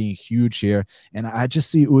differential being huge here. And I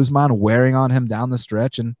just see Usman wearing on him down the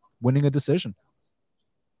stretch and winning a decision.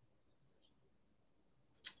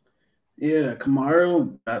 Yeah,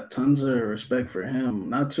 Kamaru, got tons of respect for him.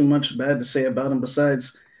 Not too much bad to say about him.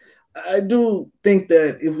 Besides, I do think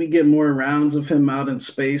that if we get more rounds of him out in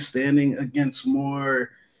space, standing against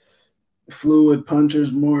more fluid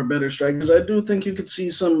punchers, more better strikers, I do think you could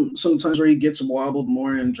see some times where he gets wobbled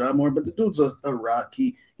more and drop more. But the dude's a rock.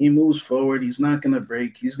 He moves forward. He's not going to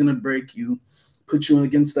break. He's going to break you, put you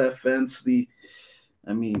against that fence.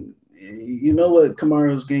 You know what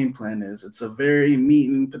Kamaru's game plan is. It's a very meat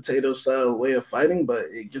and potato style way of fighting, but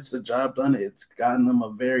it gets the job done. It's gotten him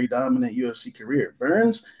a very dominant UFC career.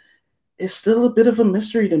 Burns is still a bit of a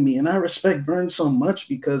mystery to me, and I respect Burns so much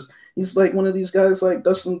because he's like one of these guys like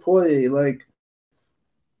Dustin Poirier, like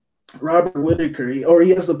Robert Whittaker, or he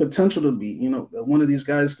has the potential to be, one of these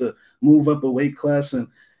guys to move up a weight class. And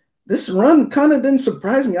this run kind of didn't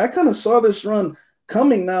surprise me. I kind of saw this run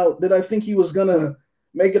coming. Now, did I think he was going to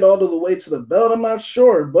make it all to the way to the belt? I'm not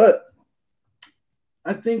sure, but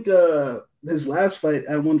I think his last fight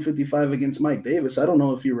at 155 against Mike Davis, I don't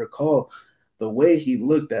know if you recall the way he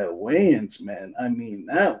looked at weigh-ins, man. I mean,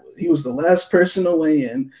 he was the last person to weigh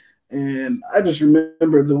in, and I just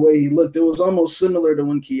remember the way he looked. It was almost similar to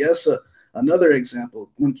when Chiesa, another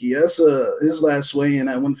example, when Chiesa, his last weigh-in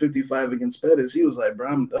at 155 against Pettis, he was like, bro,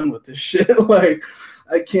 I'm done with this shit. Like,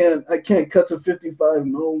 I can't cut to 55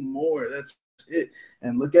 no more. That's it.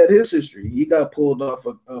 And look at his history. He got pulled off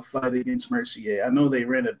a fight against Mercier. I know they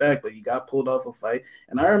ran it back, but he got pulled off a fight.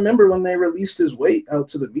 And I remember when they released his weight out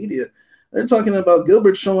to the media, They're talking about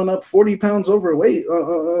Gilbert showing up 40 pounds overweight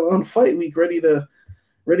on fight week, ready to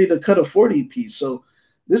cut a 40 piece. So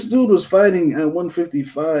this dude was fighting at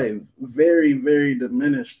 155, very, very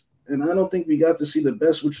diminished. And I don't think we got to see the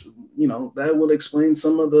best, which, that would explain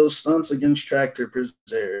some of those stunts against Tractor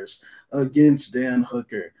Preserves, against Dan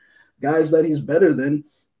Hooker, guys that he's better than,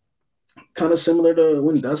 kind of similar to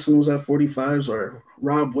when Dustin was at 45s, or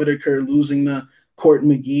Rob Whitaker losing to Court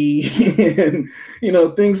McGee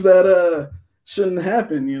and, things that shouldn't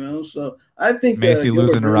happen. So I think Macy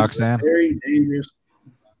losing to Roxanne. Very dangerous.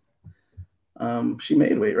 She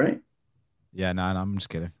made weight, right? Yeah, no, I'm just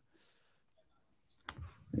kidding.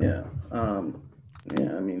 Yeah.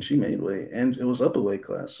 I mean, she made weight, and it was up a weight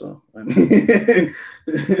class. So, I mean,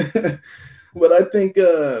 but I think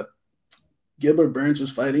Gilbert Burns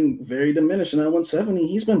was fighting very diminished. And at 170,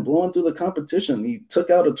 he's been blowing through the competition. He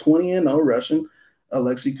took out a 20-0 Russian,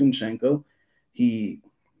 Alexei Kunchenko. He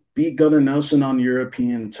beat Gunnar Nelson on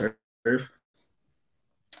European turf.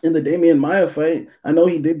 In the Damian Maia fight, I know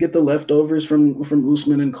he did get the leftovers from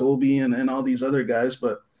Usman and Colby and all these other guys,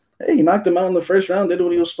 but hey, he knocked him out in the first round, did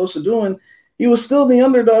what he was supposed to do, and he was still the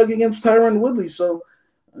underdog against Tyron Woodley. So,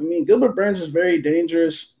 I mean, Gilbert Burns is very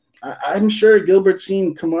dangerous. I'm sure Gilbert's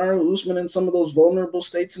seen Kamaru Usman in some of those vulnerable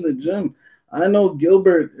states in the gym. I know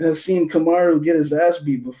Gilbert has seen Kamaru get his ass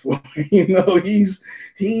beat before. He's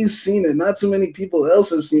seen it. Not too many people else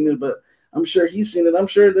have seen it, but I'm sure he's seen it. I'm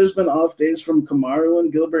sure there's been off days from Kamaru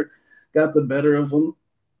and Gilbert got the better of him.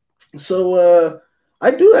 So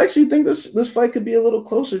I do actually think this fight could be a little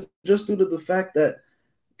closer, just due to the fact that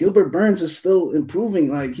Gilbert Burns is still improving.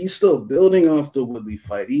 Like, he's still building off the Woodley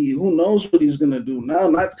fight. Who knows what he's gonna do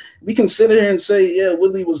now? We can sit here and say, yeah,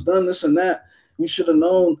 Woodley was done this and that. We should have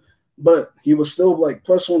known, but he was still like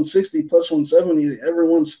plus 160, plus 170.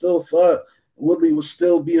 Everyone still thought Woodley would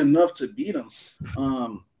still be enough to beat him.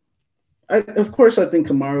 Of course, I think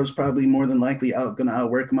Kamaru is probably more than likely going to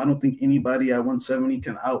outwork him. I don't think anybody at 170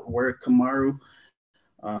 can outwork Kamaru.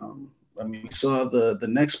 I mean, we saw the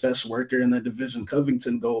next best worker in the division,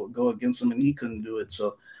 Covington, go against him, and he couldn't do it.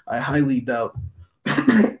 So I highly doubt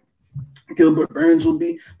Gilbert Burns will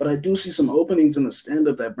be. But I do see some openings in the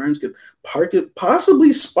stand-up that Burns could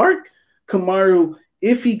possibly spark Kamaru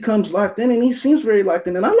if he comes locked in, and he seems very locked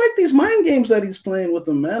in. And I like these mind games that he's playing with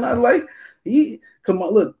him, man.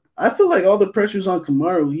 Look, I feel like all the pressure's on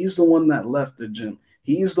Kamaru. He's the one that left the gym.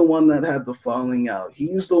 He's the one that had the falling out.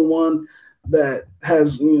 He's the one that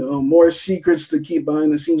has, more secrets to keep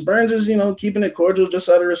behind the scenes. Burns is, keeping it cordial just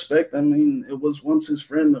out of respect. I mean, it was once his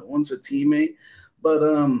friend, once a teammate. But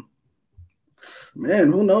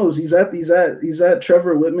man, who knows? He's at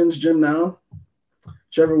Trevor Whitman's gym now.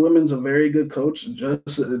 Trevor Whitman's a very good coach,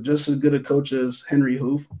 just as good a coach as Henry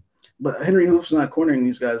Hoof. But Henry Hoof's not cornering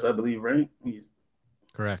these guys, I believe, right?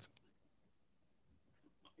 Correct.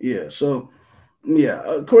 Yeah, so, yeah,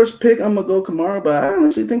 of course, I'm going to go Kamaru, but I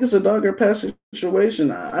honestly think it's a dog or pass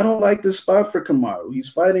situation. I don't like this spot for Kamaru. He's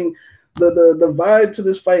fighting – the vibe to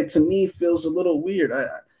this fight, to me, feels a little weird.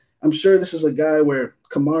 I'm sure this is a guy where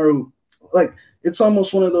Kamaru – like, it's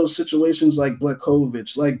almost one of those situations like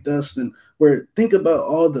Blachowicz, like Dustin, where think about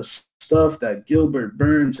all the stuff that Gilbert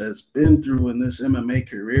Burns has been through in this MMA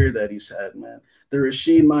career that he's had, man. The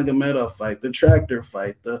Rashid Magomedov fight, the Tractor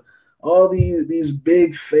fight, all these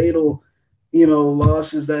big fatal,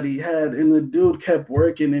 losses that he had, and the dude kept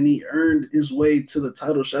working and he earned his way to the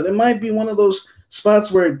title shot. It might be one of those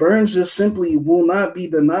spots where Burns just simply will not be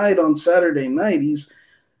denied on Saturday night.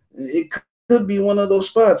 It could be one of those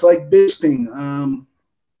spots like Bisping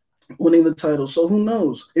winning the title. So who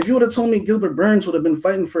knows? If you would have told me Gilbert Burns would have been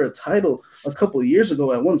fighting for a title a couple of years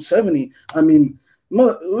ago at 170, I mean,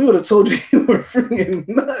 we would have told you were freaking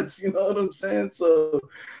nuts. You know what I'm saying? So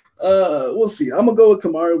we'll see. I'm going to go with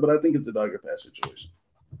Kamaru, but I think it's a dog or pass situation.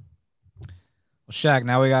 Well, Shaq,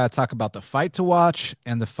 now we got to talk about the fight to watch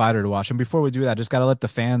and the fighter to watch. And before we do that, just got to let the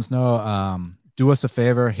fans know, do us a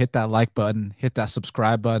favor, hit that like button, hit that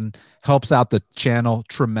subscribe button. Helps out the channel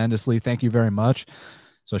tremendously. Thank you very much.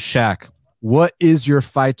 So, Shaq, what is your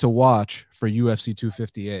fight to watch for UFC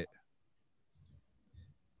 258?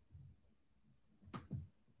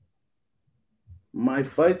 My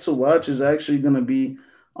fight to watch is actually going to be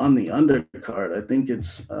on the undercard. I think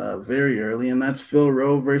it's very early, and that's Phil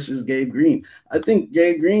Rowe versus Gabe Green. I think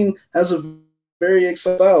Gabe Green has a very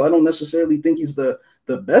exciting style. I don't necessarily think he's the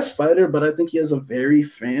best fighter, but I think he has a very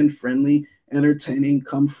fan-friendly, entertaining,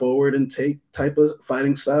 come forward and take type of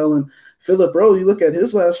fighting style. And Philip Rowe, you look at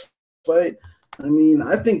his last fight, I mean,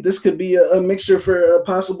 I think this could be a mixture for a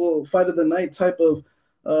possible fight of the night type of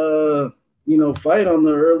fight on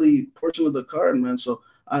the early portion of the card, man. So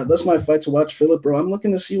That's my fight to watch, Philip, bro. I'm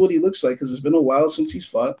looking to see what he looks like because it's been a while since he's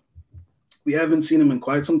fought. We haven't seen him in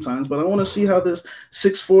quite some times, but I want to see how this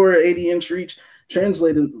 6'4", 80-inch reach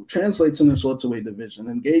translates in this welterweight division.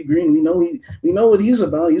 And Gabe Green, we know what he's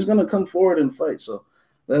about. He's gonna come forward and fight. So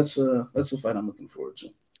that's the fight I'm looking forward to.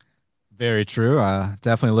 Very true.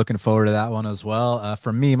 Definitely looking forward to that one as well.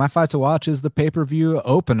 For me, my fight to watch is the pay-per-view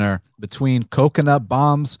opener between Coconut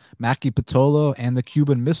Bombs, Maki Pitolo, and the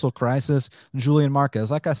Cuban Missile Crisis, Julian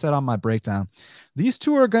Marquez. Like I said on my breakdown, these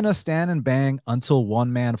two are going to stand and bang until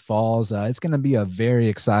one man falls. It's going to be a very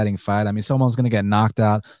exciting fight. I mean, someone's going to get knocked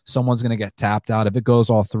out. Someone's going to get tapped out. If it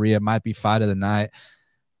goes all three, it might be fight of the night.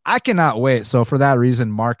 I cannot wait. So for that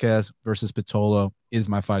reason, Marquez versus Pitolo is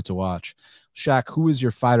my fight to watch. Shaq, who is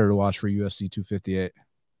your fighter to watch for UFC 258?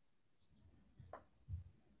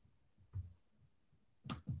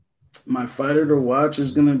 My fighter to watch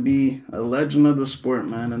is going to be a legend of the sport,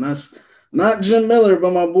 man. And that's not Jim Miller,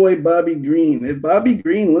 but my boy Bobby Green. If Bobby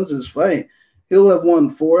Green wins this fight, he'll have won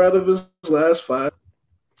 4 out of his last 5.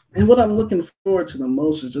 And what I'm looking forward to the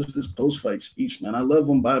most is just this post-fight speech, man. I love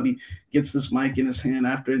when Bobby gets this mic in his hand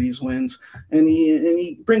after these wins, and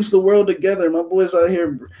he brings the world together. My boy's out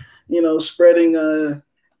here, spreading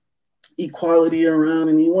equality around,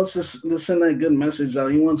 and he wants to send that good message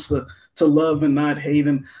out. He wants to love and not hate.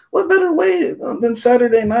 And what better way than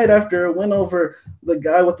Saturday night after a win over the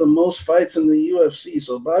guy with the most fights in the UFC?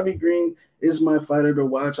 So Bobby Green is my fighter to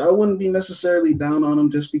watch. I wouldn't be necessarily down on him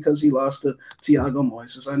just because he lost to Thiago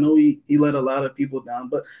Moises. I know he let a lot of people down,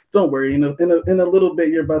 but don't worry. In a little bit,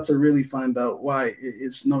 you're about to really find out why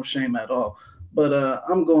it's no shame at all. But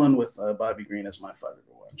I'm going with Bobby Green as my fighter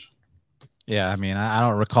to watch. Yeah, I mean, I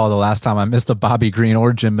don't recall the last time I missed a Bobby Green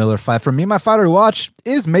or Jim Miller fight. For me, my fighter to watch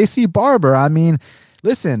is Maycee Barber. I mean,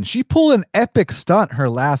 listen, she pulled an epic stunt her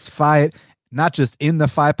last fight, not just in the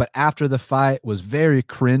fight, but after the fight. Was very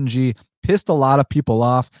cringy, pissed a lot of people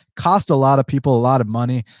off, cost a lot of people a lot of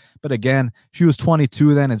money. But again, she was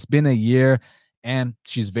 22 then. It's been a year, and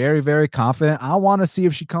she's very, very confident. I want to see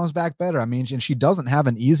if she comes back better. I mean, and she doesn't have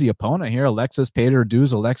an easy opponent here. Alexa's paid her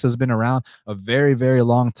dues. Alexa's been around a very, very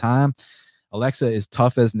long time. Alexa is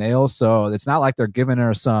tough as nails, so it's not like they're giving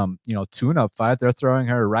her some, tune-up fight. They're throwing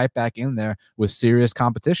her right back in there with serious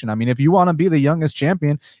competition. I mean, if you want to be the youngest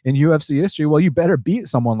champion in UFC history, well, you better beat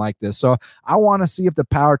someone like this. So I want to see if the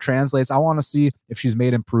power translates. I want to see if she's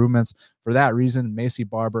made improvements. For that reason, Maycee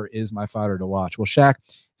Barber is my fighter to watch. Well, Shaq,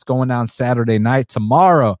 it's going down Saturday night.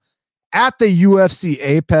 Tomorrow at the UFC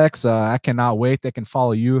Apex. I cannot wait. They can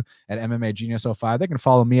follow you at MMA Genius 05. They can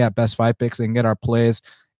follow me at Best Fight Picks. They can get our plays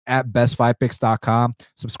at bestfightpicks.com.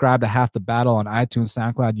 Subscribe to Half the Battle on iTunes,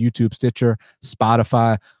 SoundCloud, YouTube, Stitcher,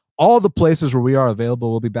 Spotify, all the places where we are available.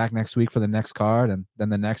 We'll be back next week for the next card, and then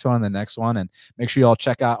the next one and the next one. And make sure you all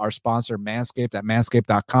check out our sponsor, Manscaped, at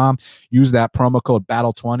manscaped.com. Use that promo code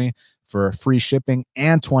BATTLE20 for free shipping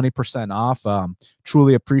and 20% off.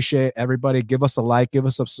 Truly appreciate everybody. Give us a like, give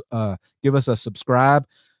us a subscribe.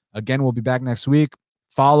 Again, we'll be back next week.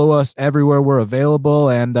 Follow us everywhere we're available,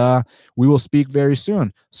 and we will speak very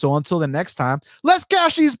soon. So until the next time, let's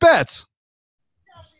cash these bets.